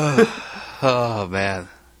right. Oh, man.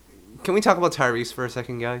 Can we talk about Tyrese for a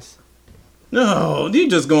second, guys? No, you're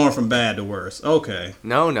just going from bad to worse. Okay.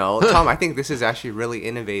 No, Tom, I think this is actually really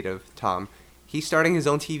innovative, Tom. He's starting his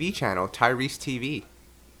own TV channel, Tyrese TV.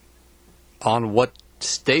 On what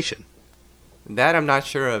station? That I'm not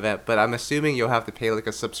sure of it, but I'm assuming you'll have to pay like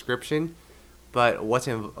a subscription. But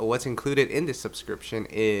what's included in this subscription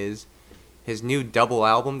is his new double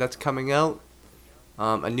album that's coming out,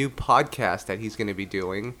 a new podcast that he's going to be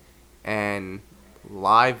doing, and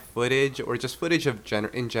live footage or just footage of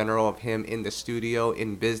in general of him in the studio,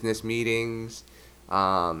 in business meetings,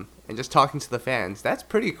 and just talking to the fans. That's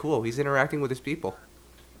pretty cool. He's interacting with his people.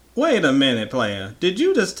 Wait a minute, player. Did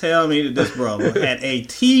you just tell me that this brother had a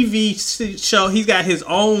TV show? He's got his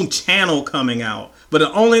own channel coming out, but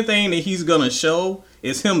the only thing that he's going to show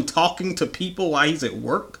is him talking to people while he's at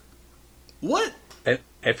work? What? And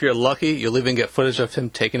if you're lucky, you'll even get footage of him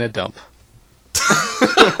taking a dump.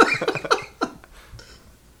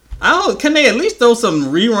 Can they at least throw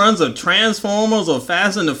some reruns of Transformers or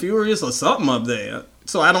Fast and the Furious or something up there?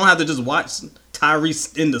 So I don't have to just watch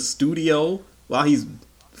Tyrese in the studio while he's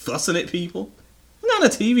fussing at people? What kind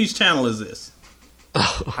of TV channel is this?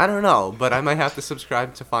 I don't know, but I might have to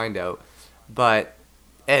subscribe to find out. But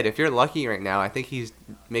Ed, if you're lucky right now, I think he's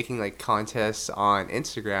making like contests on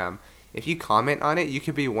Instagram. If you comment on it, you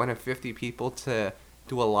could be one of 50 people to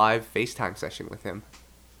do a live FaceTime session with him.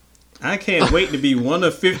 I can't wait to be one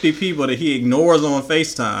of 50 people that he ignores on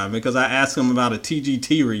FaceTime because I asked him about a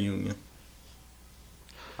TGT reunion.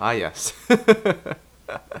 Ah, yes.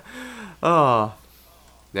 Oh,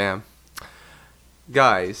 damn.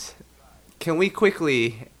 Guys, can we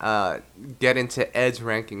quickly get into Ed's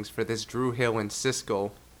rankings for this Dru Hill and Sisqó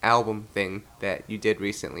album thing that you did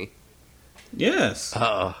recently? Yes.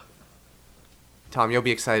 Tom, you'll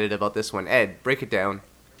be excited about this one. Ed, break it down.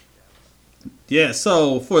 Yeah,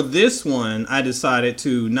 so for this one, I decided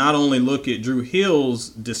to not only look at Dru Hill's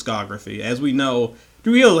discography. As we know,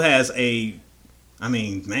 Dru Hill has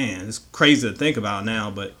it's crazy to think about now,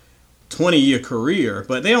 but 20-year career.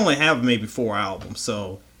 But they only have maybe 4 albums,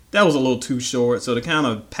 so that was a little too short. So to kind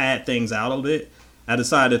of pad things out a bit, I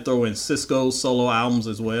decided to throw in Sisqó's solo albums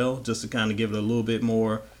as well, just to kind of give it a little bit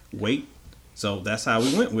more weight. So that's how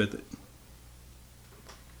we went with it.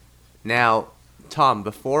 Now, Tom,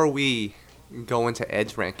 before we go into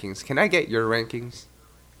Ed's rankings, can I get your rankings?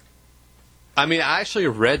 I mean, I actually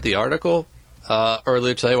read the article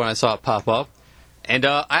earlier today when I saw it pop up, and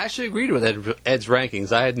I actually agreed with Ed's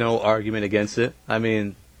rankings. I had no argument against it. I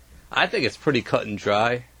mean, I think it's pretty cut and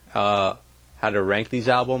dry how to rank these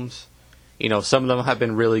albums. You know, some of them have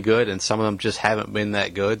been really good, and some of them just haven't been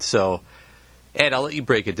that good. So, Ed, I'll let you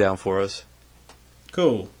break it down for us.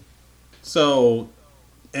 Cool. So,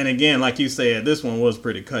 and again, like you said, this one was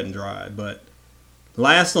pretty cut and dry, but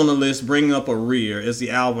last on the list, Bring Up a Rear, is the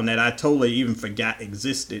album that I totally even forgot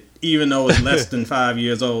existed, even though it's less than 5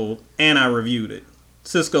 years old, and I reviewed it.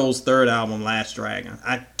 Sisqó's third album, Last Dragon.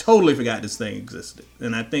 I totally forgot this thing existed,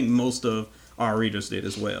 and I think most of our readers did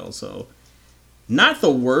as well. So, not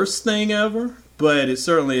the worst thing ever, but it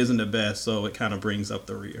certainly isn't the best, so it kind of brings up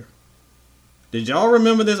the rear. Did y'all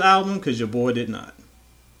remember this album? Because your boy did not.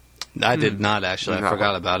 I did not, actually. I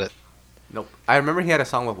forgot about it. Nope. I remember he had a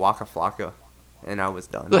song with Waka Flocka, and I was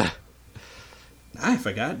done. I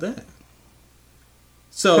forgot that.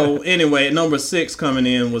 So, anyway, number 6 coming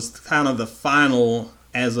in was kind of the final,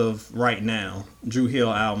 as of right now, Dru Hill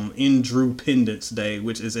album, Indrupendence Day,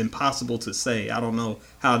 which is impossible to say. I don't know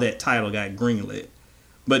how that title got greenlit.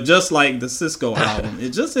 But just like the Sisqó album,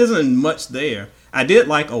 it just isn't much there. I did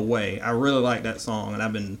like Away. I really like that song, and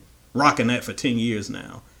I've been rocking that for 10 years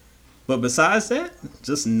now. But besides that,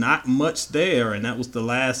 just not much there. And that was the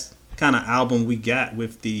last kind of album we got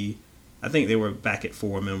with I think they were back at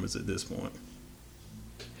 4 members at this point.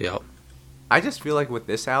 Yep. I just feel like with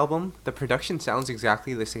this album, the production sounds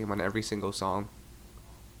exactly the same on every single song.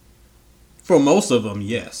 For most of them,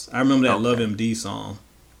 yes. I remember that Love MD song.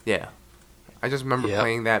 Yeah. I just remember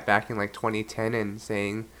playing that back in like 2010 and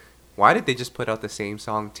saying, why did they just put out the same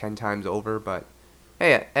song 10 times over? But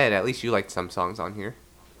hey, Ed, at least you liked some songs on here.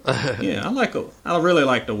 Yeah, I really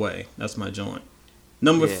like The Way. That's my joint.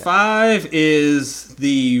 Number 5 is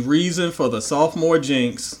the reason for the sophomore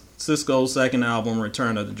jinx. Sisqó's second album,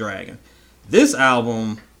 Return of the Dragon. This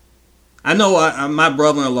album, I know my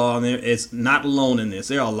brother-in-law is not alone in this.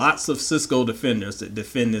 There are lots of Sisqó defenders that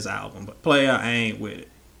defend this album, but player, I ain't with it.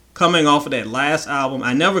 Coming off of that last album,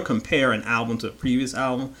 I never compare an album to a previous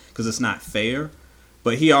album because it's not fair,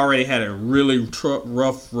 but he already had a really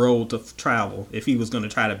rough road to travel if he was going to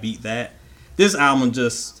try to beat that. This album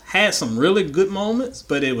just had some really good moments,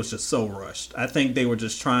 but it was just so rushed. I think they were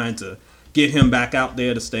just trying to get him back out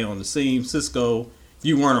there to stay on the scene. Sisqó, if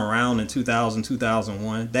you weren't around in 2000,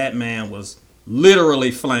 2001, that man was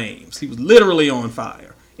literally flames. He was literally on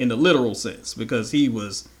fire in the literal sense because he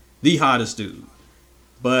was the hottest dude.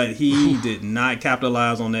 But he did not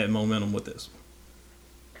capitalize on that momentum with this one.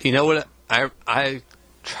 You know what? I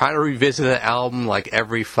try to revisit the album like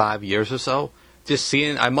every 5 years or so. Just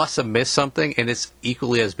seeing, I must have missed something, and it's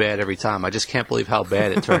equally as bad every time. I just can't believe how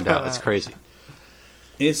bad it turned out. It's crazy.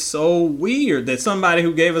 It's so weird that somebody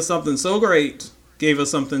who gave us something so great gave us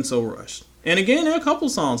something so rushed. And again, there are a couple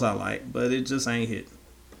songs I like, but it just ain't hit.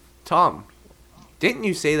 Tom, didn't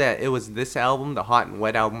you say that it was this album, the Hot and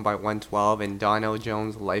Wet album by 112, and Donell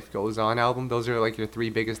Jones' Life Goes On album? Those are like your three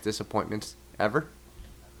biggest disappointments ever?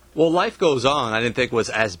 Well, Life Goes On, I didn't think was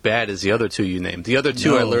as bad as the other two you named. The other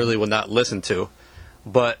two I literally would not listen to.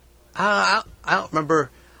 But I don't remember.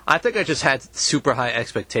 I think I just had super high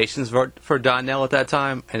expectations for Donell at that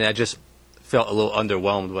time, and I just felt a little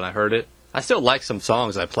underwhelmed when I heard it. I still like some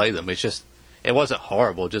songs. I play them. It's just, it wasn't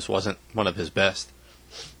horrible. It just wasn't one of his best.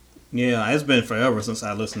 Yeah, it's been forever since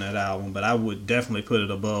I listened to that album, but I would definitely put it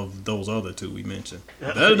above those other two we mentioned.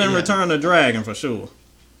 Better than Return of the Dragon, for sure.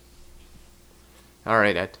 All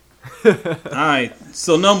right, Ed. Alright,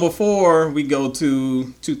 so number 4, we go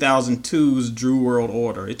to 2002's Drew World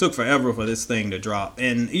Order. It took forever for this thing to drop.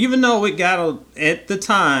 And even though it got, at the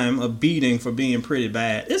time, a beating for being pretty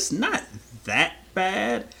bad, it's not that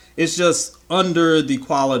bad. It's just under the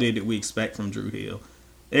quality that we expect from Dru Hill.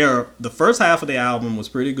 The first half of the album was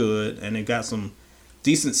pretty good, and it got some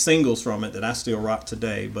decent singles from it that I still rock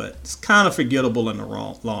today, but it's kind of forgettable in the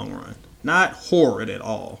long run. Not horrid at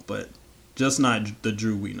all, but just not the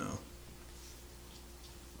Dru we know.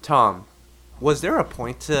 Tom, was there a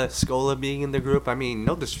point to Scola being in the group? I mean,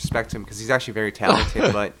 no disrespect to him because he's actually very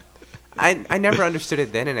talented, but I never understood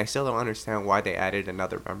it then, and I still don't understand why they added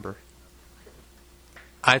another member.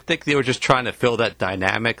 I think they were just trying to fill that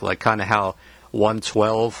dynamic, like kind of how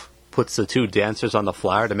 112 puts the two dancers on the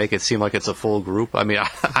flyer to make it seem like it's a full group. I mean,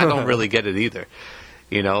 I don't really get it either,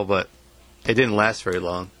 but it didn't last very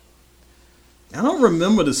long. I don't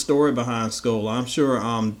remember the story behind Scola. I'm sure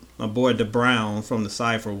my boy DeBrown from the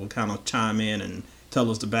Cypher will kind of chime in and tell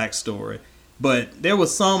us the backstory. But there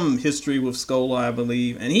was some history with Scola, I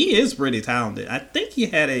believe, and he is pretty talented. I think he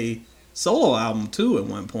had a solo album too at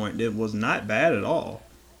one point that was not bad at all.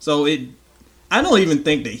 So I don't even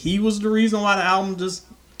think that he was the reason why the album just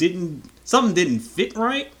something didn't fit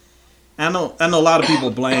right. I know a lot of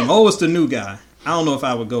people blame, it's the new guy. I don't know if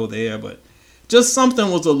I would go there, but just something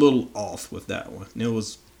was a little off with that one. It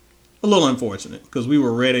was a little unfortunate because we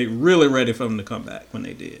were really ready for them to come back when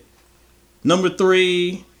they did. Number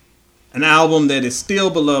 3, an album that is still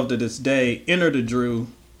beloved to this day, Enter the Dru.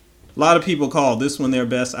 A lot of people call this one their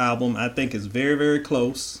best album. I think it's very, very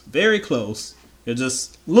close. Very close. They're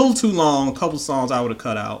just a little too long. A couple songs I would have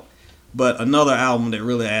cut out. But another album that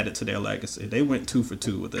really added to their legacy. They went 2 for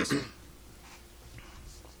 2 with this one.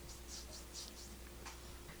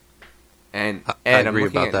 And Ed, I'm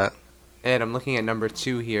looking at that. Ed, I'm looking at number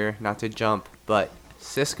 2 here, not to jump, but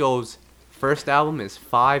Sisqó's first album is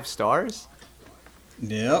 5 stars?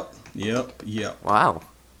 Yep. Wow.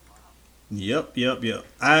 Yep.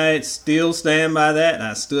 I still stand by that, and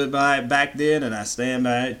I stood by it back then, and I stand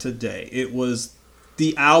by it today. It was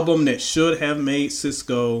the album that should have made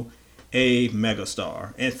Sisqó a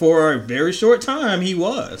megastar. And for a very short time, he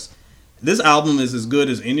was. This album is as good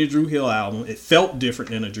as any Dru Hill album. It felt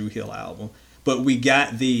different than a Dru Hill album. But we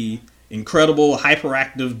got the incredible,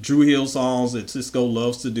 hyperactive Dru Hill songs that Sisqó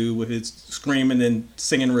loves to do with his screaming and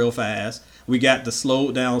singing real fast. We got the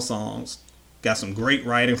slowed down songs. Got some great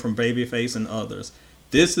writing from Babyface and others.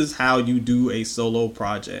 This is how you do a solo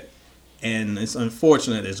project. And it's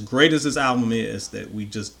unfortunate, as great as this album is, that we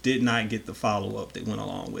just did not get the follow-up that went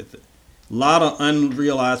along with it. A lot of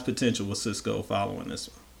unrealized potential with Sisqó following this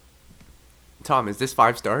one. Tom, is this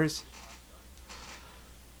 5 stars?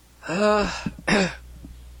 I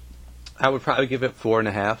would probably give it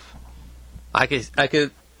 4.5. I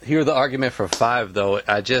could hear the argument for 5 though.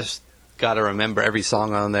 I just gotta remember every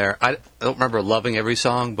song on there. I don't remember loving every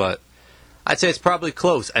song, but I'd say it's probably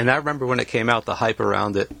close. And I remember when it came out, the hype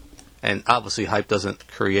around it, and obviously hype doesn't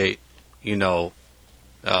create,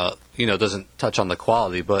 doesn't touch on the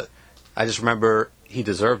quality, but I just remember he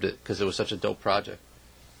deserved it because it was such a dope project.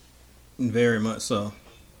 Very much so.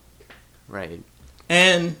 Right.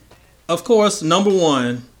 And, of course, number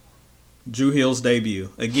one, Dru Hill's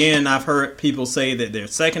debut. Again, I've heard people say that their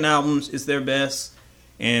second album is their best,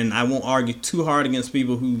 and I won't argue too hard against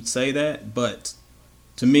people who say that, but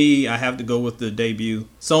to me, I have to go with the debut.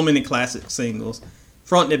 So many classic singles.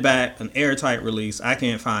 Front to back, an airtight release. I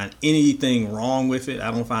can't find anything wrong with it.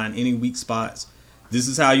 I don't find any weak spots. This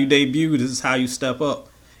is how you debut. This is how you step up.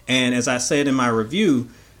 And as I said in my review,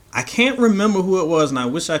 I can't remember who it was, and I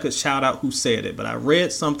wish I could shout out who said it, but I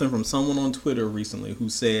read something from someone on Twitter recently who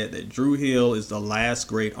said that Dru Hill is the last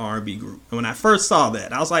great R&B group. And when I first saw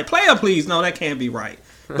that, I was like, player, please, no, that can't be right.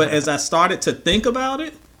 But as I started to think about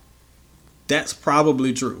it, that's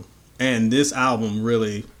probably true. And this album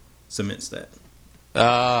really cements that.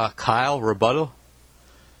 Kyle, rebuttal?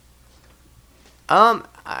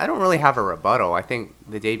 I don't really have a rebuttal. I think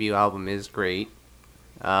the debut album is great.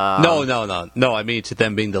 No. I mean, to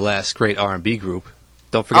them being the last great R&B group.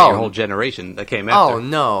 Don't forget your whole generation that came after. Oh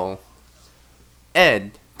no,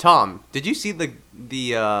 Ed, Tom, did you see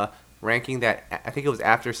the ranking that I think it was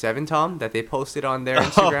After 7, Tom, that they posted on their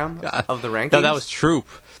Instagram of the rankings? No, that was Troop.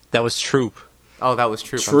 Oh, that was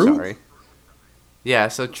Troop. Troop? I'm sorry. Yeah,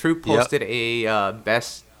 so Troop posted a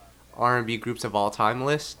best R&B groups of all time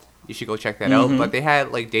list. You should go check that out. But they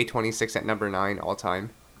had like Day 26 at number 9 all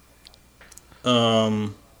time.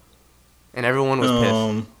 And everyone was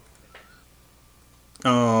pissed.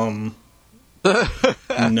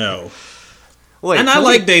 No. Wait, and I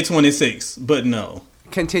like Day 26, but no.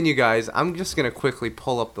 Continue, guys. I'm just going to quickly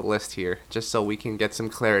pull up the list here, just so we can get some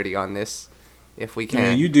clarity on this, if we can.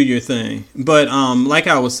 Yeah, you do your thing. But like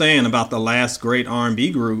I was saying about the last great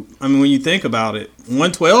R&B group, I mean, when you think about it,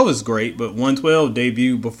 112 is great, but 112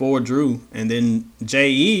 debuted before Dru. And then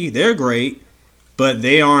J.E., they're great, but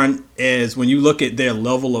they aren't as, when you look at their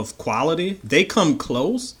level of quality, they come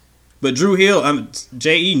close. But Dru Hill,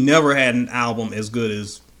 J.E. never had an album as good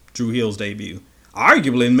as Dru Hill's debut.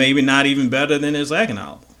 Arguably, maybe not even better than his second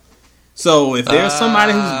album. So if there's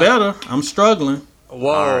somebody who's better, I'm struggling.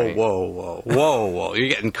 Whoa. You're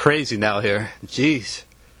getting crazy now here. Jeez.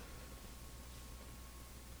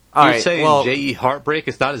 You're saying J.E. Heartbreak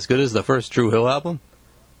is not as good as the first Dru Hill album?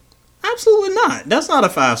 Absolutely not. That's not a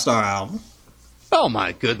 5-star album. Oh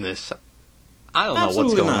my goodness. I don't know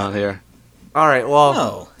what's going on here. All right, well,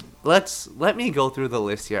 No. let me go through the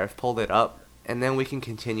list here. I've pulled it up, and then we can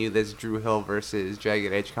continue this Dru Hill versus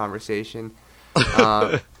Jagged Edge conversation.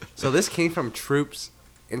 So this came from Troop's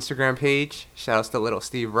Instagram page. Shout out to little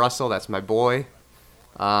Steve Russell. That's my boy.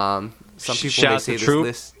 Some people may say this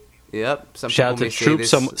list. Yep. Shout out to Troop,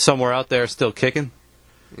 somewhere out there still kicking.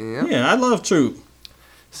 Yep. Yeah, I love Troop.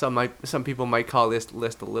 Some people might call this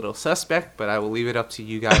list a little suspect, but I will leave it up to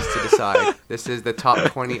you guys to decide. This is the top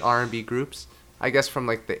 20 R&B groups, I guess from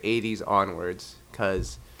like the 80s onwards,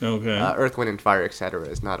 because Earth, Wind & Fire, etc.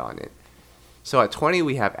 is not on it. So at 20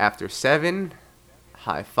 we have After 7,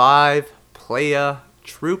 High Five, Playa,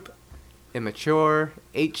 Troop, Immature,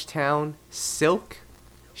 H-Town, Silk,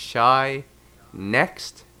 Shy,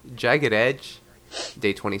 Next, Jagged Edge,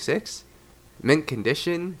 Day 26, Mint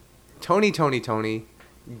Condition, Tony,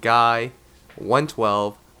 Guy,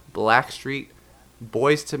 112, Blackstreet,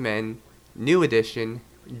 Boys to Men, New Edition,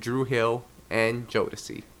 Dru Hill, and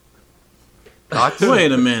Jodeci. Thoughts?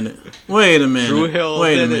 Wait a minute. Dru Hill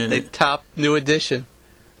Wait top New Edition.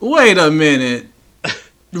 Wait a minute.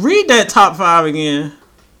 Read that top 5 again.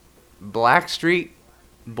 Blackstreet,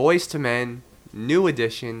 Boys to Men, New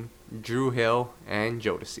Edition, Dru Hill, and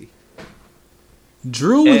Jodeci.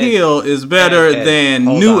 Dru Hill is better than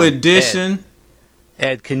New Edition.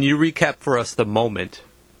 Ed, can you recap for us the moment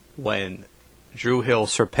when Dru Hill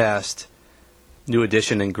surpassed New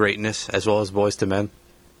Edition in greatness as well as Boys to Men?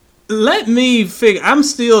 Let me figure. I'm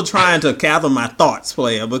still trying to gather my thoughts,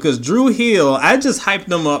 player, because Dru Hill, I just hyped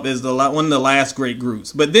them up as one of the last great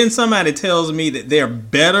groups. But then somebody tells me that they're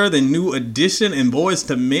better than New Edition and Boys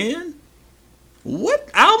to Men? What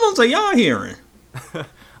albums are y'all hearing?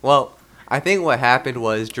 Well, I think what happened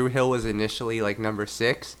was Dru Hill was initially like number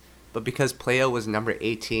 6, but because Playa was number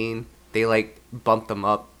 18, they like bumped them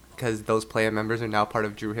up because those Playa members are now part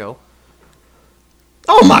of Dru Hill.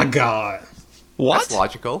 Oh my God. What? That's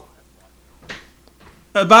logical.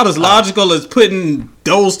 About as logical as putting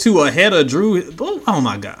those two ahead of Dru. Oh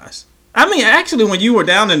my gosh. I mean, actually, when you were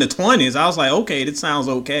down in the 20s, I was like, okay, this sounds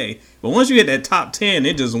okay. But once you hit that top 10,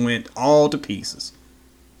 it just went all to pieces.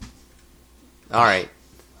 All right.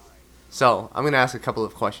 So, I'm going to ask a couple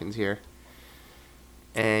of questions here.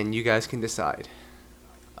 And you guys can decide.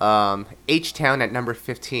 H-Town at number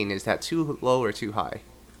 15. Is that too low or too high?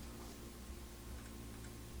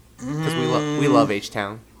 Because we love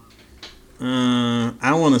H-Town.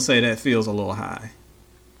 I want to say that feels a little high.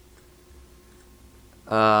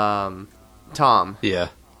 Tom. Yeah.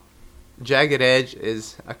 Jagged Edge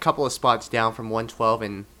is a couple of spots down from 112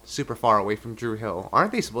 and super far away from Drew Hill.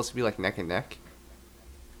 Aren't they supposed to be like neck and neck?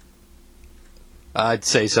 I'd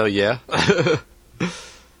say so, yeah.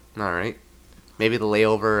 Alright. Maybe the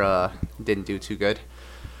layover didn't do too good.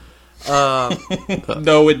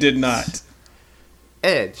 No, it did not.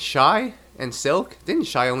 Ed, Shy and Silk? Didn't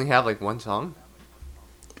Shy only have like one song?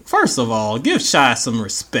 First of all, give Shy some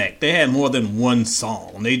respect. They had more than one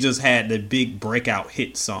song. They just had the big breakout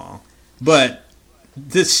hit song. But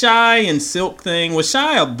the Shy and Silk thing, was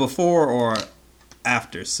Shy before or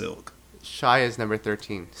after Silk? Shy is number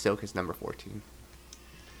 13. Silk is number 14.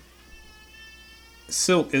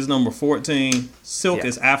 Silk is number 14. Silk Yeah.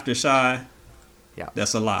 is after Shy. Yeah.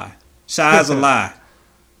 That's a lie. Shy's a lie.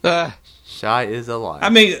 Shy is a lie. I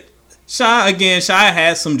mean, Shy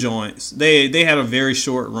had some joints. They had a very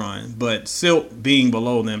short run, but Silk being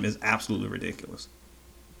below them is absolutely ridiculous.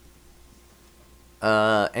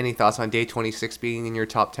 Any thoughts on Day 26 being in your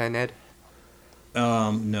top 10, Ed?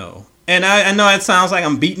 No. And I know it sounds like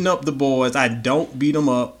I'm beating up the boys. I don't beat them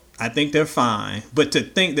up. I think they're fine. But to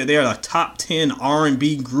think that they're a top 10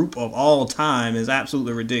 R&B group of all time is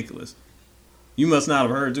absolutely ridiculous. You must not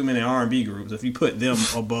have heard too many R&B groups if you put them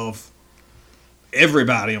above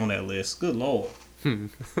everybody on that list. Good Lord.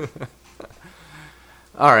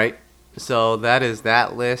 All right. So that is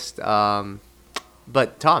that list.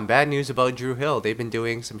 But Tom, bad news about Drew Hill. They've been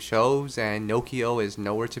doing some shows, and Nokio is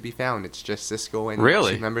nowhere to be found. It's just Cisco and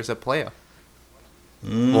Really? 2 members of Playa.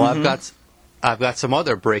 Well, I've got some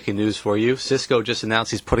other breaking news for you. Cisco just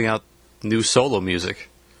announced he's putting out new solo music.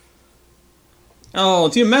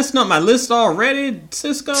 Oh, you're messing up my list already,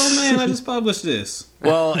 Cisco? Man, I just published this.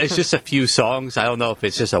 Well, it's just a few songs. I don't know if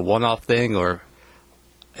it's just a one-off thing or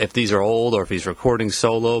if these are old or if he's recording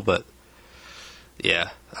solo, but yeah,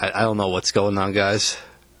 I don't know what's going on, guys.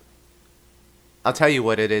 I'll tell you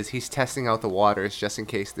what it is. He's testing out the waters just in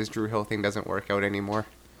case this Drew Hill thing doesn't work out anymore.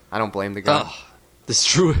 I don't blame the guy. Oh, this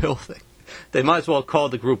Drew Hill thing. They might as well call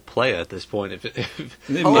the group Playa at this point.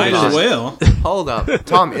 They Hold might on. as well. Hold up.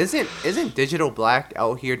 Tom, isn't Digital Black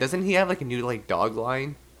out here? Doesn't he have like a new like dog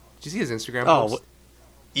line? Did you see his Instagram post?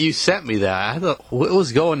 You sent me that. I thought, what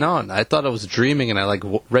was going on? I thought I was dreaming, and I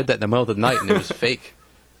read that in the middle of the night, and it was fake.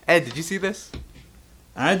 Ed, did you see this?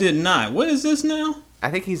 I did not. What is this now? I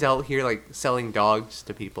think he's out here like selling dogs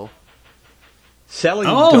to people. Selling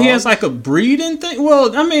Oh, dogs? he has like a breeding thing?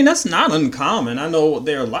 Well, I mean, that's not uncommon. I know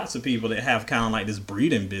there are lots of people that have kind of like this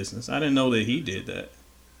breeding business. I didn't know that he did that.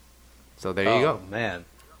 So there you go. Man.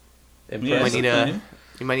 Yeah, You might it's need a a thing.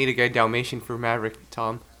 you might need a good Dalmatian for Maverick,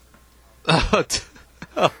 Tom. Oh,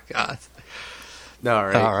 God. All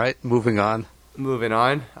right. All right, moving on. Moving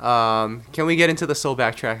on. Can we get into the soul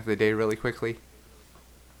backtrack of the day really quickly?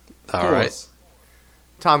 All Of right. course.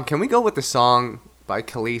 Tom, can we go with the song by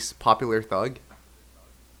Khalees, Popular Thug?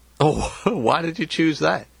 Oh, why did you choose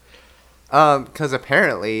that? Because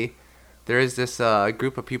apparently there is this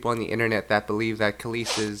group of people on the internet that believe that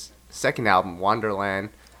Khalees' second album, Wonderland,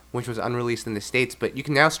 which was unreleased in the States, but you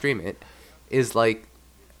can now stream it, is like,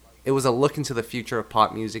 it was a look into the future of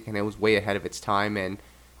pop music, and it was way ahead of its time, and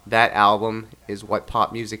that album is what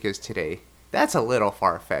pop music is today. That's a little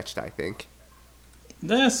far-fetched, I think.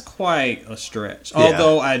 That's quite a stretch. Yeah.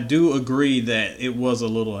 Although I do agree that it was a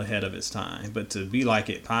little ahead of its time. But to be like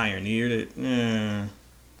it pioneered it,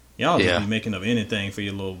 y'all just Yeah. be making up anything for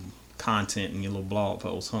your little content and your little blog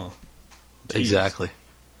posts, huh? Jeez. Exactly.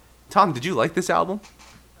 Tom, did you like this album?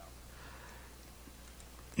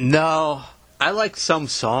 No, I like some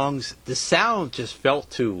songs. The sound just felt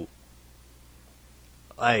too,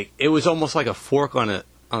 like, it was almost like a fork on a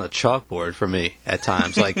chalkboard for me at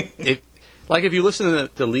times. Like if you listen to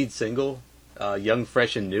the lead single, Young,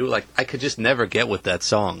 Fresh, and New, like, I could just never get with that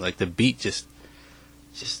song. Like, the beat just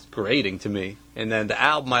grating to me. And then the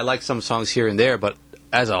album, I like some songs here and there, but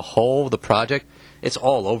as a whole, the project, it's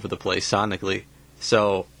all over the place sonically.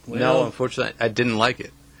 So, no, Well- unfortunately, I didn't like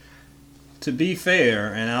it. To be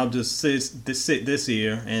fair, and I'll just sit this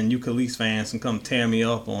here, and you Khalees fans can come tear me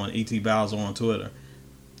up on E.T. Bowser on Twitter.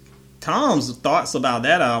 Tom's thoughts about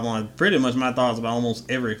that album are pretty much my thoughts about almost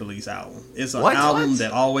every Khalees album. It's an What? album What?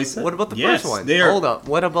 that always... What about the Yes, first one? they're- Hold up.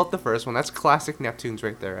 What about the first one? That's classic Neptunes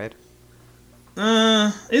right there, Ed.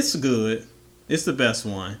 It's good. It's the best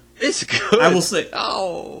one. It's good. I will say...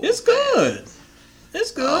 Oh. It's good. It's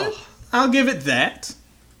good. Oh. I'll give it that.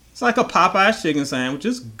 It's like a Popeye's chicken sandwich.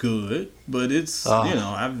 It's good, but it's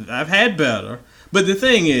I've had better. But the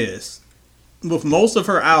thing is, with most of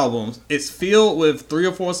her albums, it's filled with 3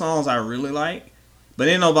 or 4 songs I really like, but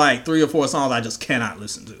ain't no like 3 or 4 songs I just cannot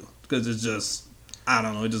listen to because it's just I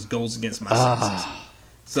don't know. It just goes against my senses.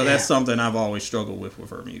 So that's something I've always struggled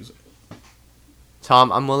with her music.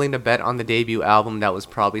 Tom, I'm willing to bet on the debut album that was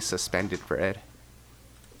probably suspended for Ed.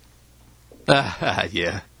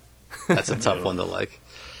 Yeah, that's a tough one to like.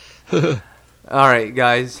 All right,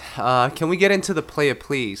 guys. Can we get into the Play It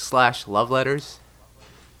Please / love letters?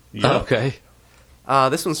 Yeah. Okay.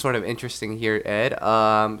 This one's sort of interesting here, Ed.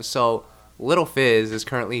 So, Little Fizz is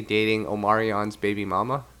currently dating Omarion's baby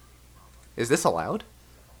mama. Is this allowed?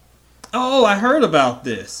 Oh, I heard about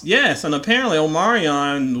this. Yes, and apparently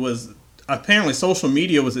apparently social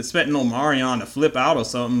media was expecting Omarion to flip out or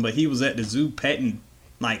something, but he was at the zoo petting,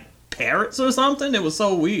 like, parrots or something. It was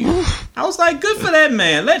so weird. I was like, good for that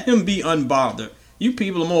man. Let him be unbothered. You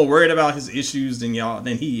people are more worried about his issues than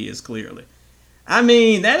he is, clearly. I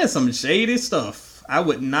mean, that is some shady stuff. I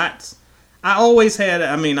would not...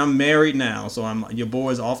 I'm married now, so your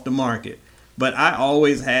boy's off the market. But I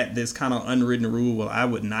always had this kind of unwritten rule where I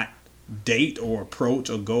would not date or approach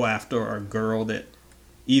or go after a girl that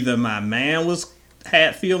either my man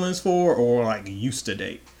had feelings for or like used to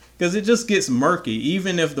date. Because it just gets murky,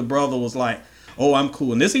 even if the brother was like, oh, I'm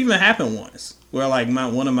cool. And this even happened once where like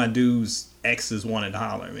one of my dude's exes wanted to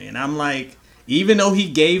holler at me. And I'm like, even though he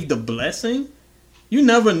gave the blessing, you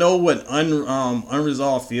never know what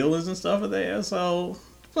unresolved feelings and stuff are there. So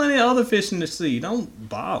plenty of other fish in the sea. Don't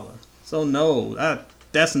bother. So no,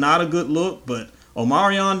 that's not a good look, but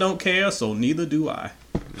Omarion don't care, so neither do I.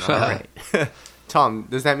 All right. Tom,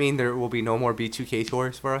 does that mean there will be no more B2K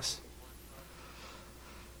tours for us?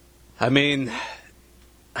 I mean,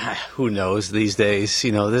 who knows these days?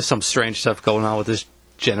 You know, there's some strange stuff going on with this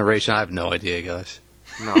generation. I have no idea, guys.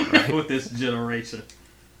 No, right? With this generation.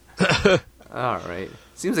 All right.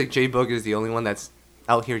 Seems like J-Book is the only one that's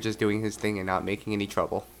out here just doing his thing and not making any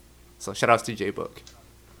trouble. So shout outs to J-Book.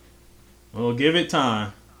 Well, give it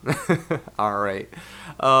time. All right.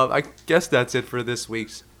 I guess that's it for this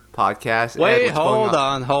week's podcast. Wait, Ed, hold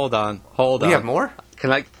on. We have more?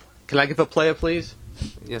 Can I give a player, please?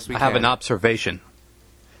 Yes, we I can. have an observation.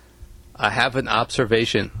 I have an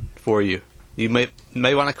observation for you. You may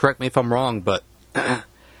want to correct me if I'm wrong, but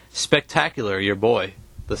Spectacular, your boy,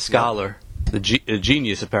 the scholar, the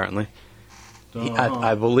genius apparently.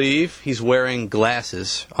 I believe he's wearing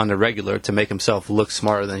glasses on the regular to make himself look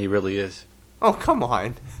smarter than he really is. Oh, come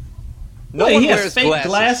on. No Wait, one he has wears fake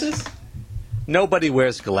glasses? Nobody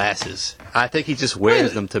wears glasses. I think he just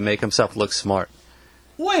wears them to make himself look smart.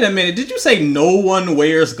 Wait a minute. Did you say no one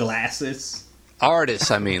wears glasses?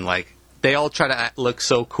 Artists, I mean, like, they all try to look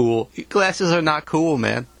so cool. Glasses are not cool,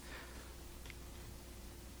 man.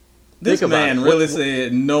 This man really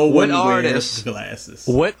said no one wears glasses.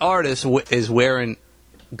 What artist is wearing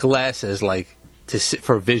glasses, like, to sit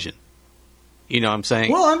for vision? You know what I'm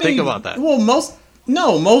saying? Well, I mean, think about that. Well,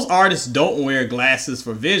 most artists don't wear glasses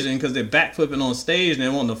for vision because they're backflipping on stage and they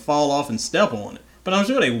want to fall off and step on it. But I'm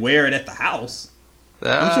sure they wear it at the house.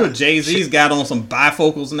 I'm sure Jay-Z's got on some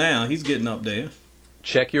bifocals now. He's getting up there.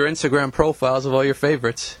 Check your Instagram profiles of all your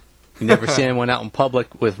favorites. You never see anyone out in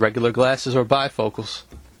public with regular glasses or bifocals.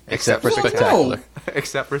 Except for Spectacular. No.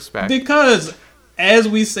 Except for Spec. Because, as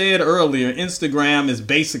we said earlier, Instagram is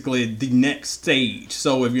basically the next stage.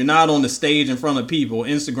 So if you're not on the stage in front of people,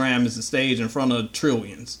 Instagram is the stage in front of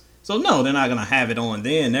trillions. So no, they're not going to have it on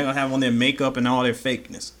then. They're going to have on their makeup and all their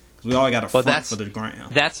fakeness. Because we all got a front for the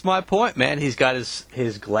ground. That's my point, man. He's got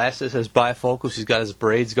his glasses, his bifocals, he's got his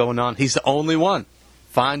braids going on. He's the only one.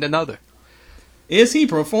 Find another. Is he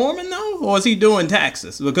performing, though? Or is he doing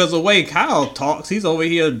taxes? Because the way Kyle talks, he's over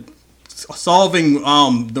here solving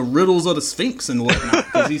the riddles of the Sphinx and whatnot.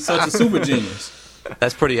 Because he's such a super genius.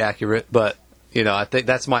 That's pretty accurate, but, you know, I think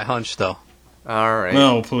that's my hunch, though. All right.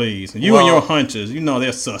 No, please. And your hunches, you know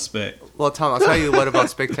they're suspect. Well, Tom, I'll tell you what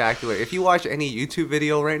about Spectacular. If you watch any YouTube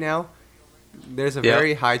video right now, there's a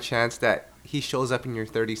very high chance that he shows up in your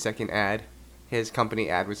 30-second ad, his company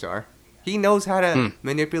Adversar. He knows how to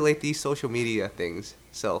manipulate these social media things,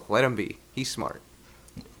 so let him be. He's smart.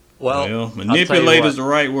 Well, manipulate is the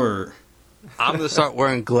right word. I'm going to start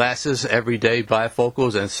wearing glasses every day,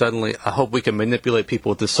 bifocals, and suddenly I hope we can manipulate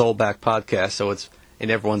people with the Soulback podcast so it's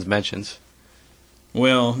in everyone's mentions.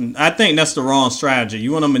 Well, I think that's the wrong strategy.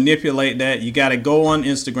 You want to manipulate that, you got to go on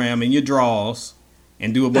Instagram in your draws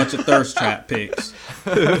and do a bunch of thirst trap pics.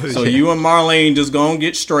 So you and Marlene just go and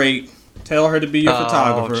get straight. Tell her to be your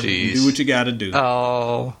photographer. And do what you got to do.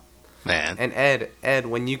 Oh. Man. And Ed,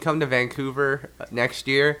 when you come to Vancouver next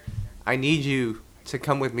year, I need you to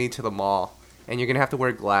come with me to the mall. And you're going to have to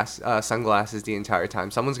wear sunglasses the entire time.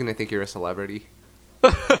 Someone's going to think you're a celebrity.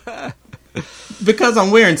 Because I'm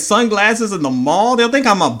wearing sunglasses in the mall, they'll think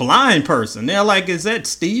I'm a blind person. They're like, is that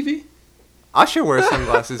Stevie? Usher wears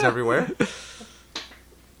sunglasses everywhere.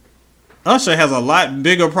 Usher has a lot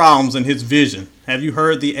bigger problems in his vision. Have you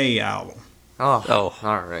heard the A album? Oh.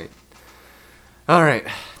 All right.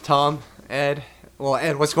 Tom, Ed. Well,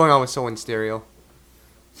 Ed, what's going on with Soul in Stereo?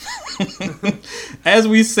 As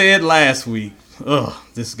we said last week,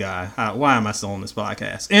 this guy. Why am I still on this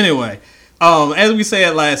podcast? Anyway, as we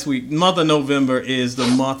said last week, month of November is the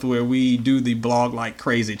month where we do the Blog Like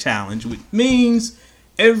Crazy Challenge, which means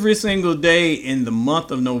every single day in the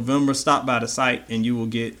month of November, stop by the site and you will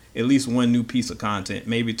get at least one new piece of content,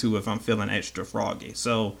 maybe two if I'm feeling extra froggy.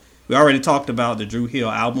 So we already talked about the Dru Hill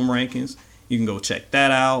album rankings. You can go check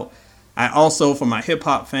that out. I also, for my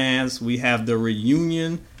hip-hop fans, we have the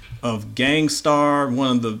reunion of Gang Starr,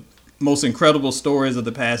 one of the most incredible stories of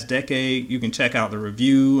the past decade. You can check out the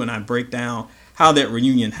review, and I break down how that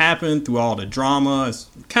reunion happened through all the drama. It's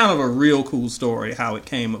kind of a real cool story, how it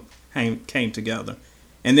came together.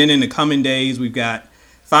 And then in the coming days, we've got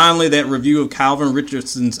finally that review of Calvin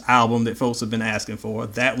Richardson's album that folks have been asking for.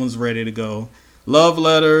 That one's ready to go. Love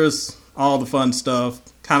letters, all the fun stuff,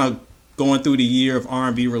 kind of going through the year of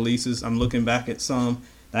R&B releases. I'm looking back at some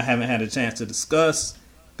that I haven't had a chance to discuss.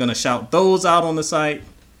 Gonna shout those out on the site.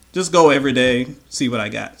 Just go every day, see what I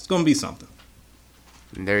got. It's gonna be something.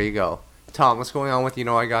 And there you go. Tom, what's going on with You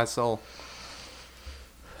Know I Got Soul?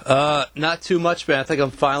 Not too much, man. I think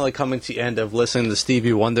I'm finally coming to the end of listening to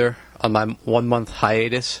Stevie Wonder on my 1 month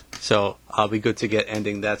hiatus. So I'll be good to get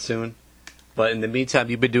ending that soon. But in the meantime,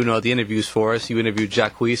 you've been doing all the interviews for us. You interviewed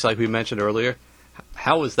Jacquees, like we mentioned earlier.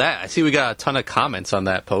 How was that? I see we got a ton of comments on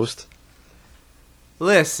that post.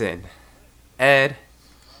 Listen, Ed,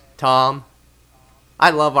 Tom, I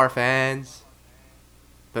love our fans.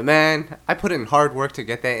 But man, I put in hard work to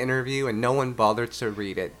get that interview and no one bothered to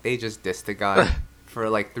read it. They just dissed the guy for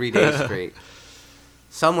like 3 days straight.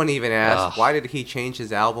 Someone even asked, why did he change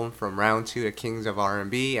his album from Round 2 to Kings of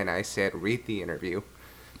R&B? And I said, read the interview.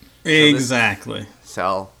 Exactly.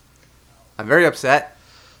 So I'm very upset.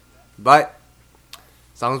 But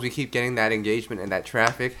as long as we keep getting that engagement and that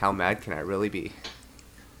traffic, how mad can I really be?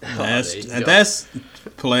 That's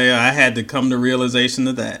player. I had to come to realization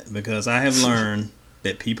of that because I have learned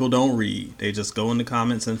that people don't read. They just go in the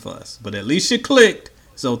comments and fuss. But at least you clicked,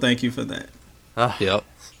 so thank you for that. Yep.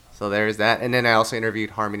 So there's that. And then I also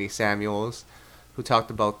interviewed Harmony Samuels, who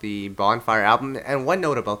talked about the Bonfire album. And one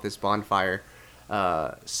note about this Bonfire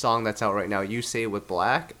song that's out right now, You Say It With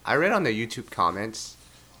Black. I read on the YouTube comments,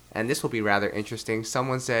 and this will be rather interesting.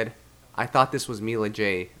 Someone said, I thought this was Mila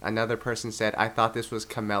J. Another person said, I thought this was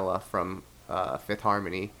Camilla from Fifth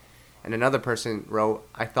Harmony. And another person wrote,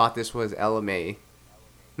 I thought this was Ella Mai.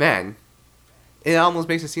 Man, it almost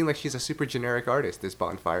makes it seem like she's a super generic artist, this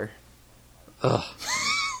Bonfire. Ugh.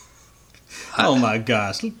 Oh my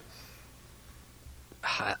gosh.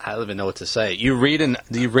 I don't even know what to say. Do you read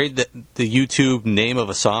the YouTube name of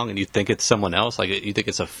a song and you think it's someone else? Like you think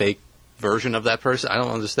it's a fake version of that person? I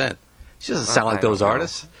don't understand. She doesn't sound like those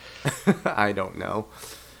artists. I don't know.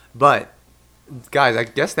 But, guys, I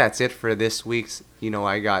guess that's it for this week's You Know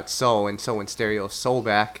I Got Soul and Soul in Stereo Soul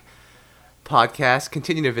Back podcast.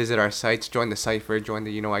 Continue to visit our sites. Join the Cypher. Join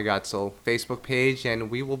the You Know I Got Soul Facebook page.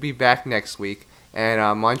 And we will be back next week. And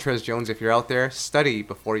Montrez Jones, if you're out there, study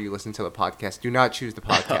before you listen to the podcast. Do not choose the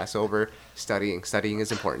podcast over studying. Studying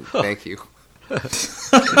is important. Thank you.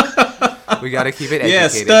 We got to keep it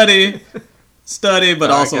educated. Yeah, study, but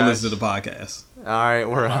all right, also guys. listen to the podcast. All right,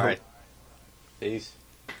 we're out. All right. Peace.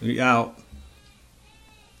 We out.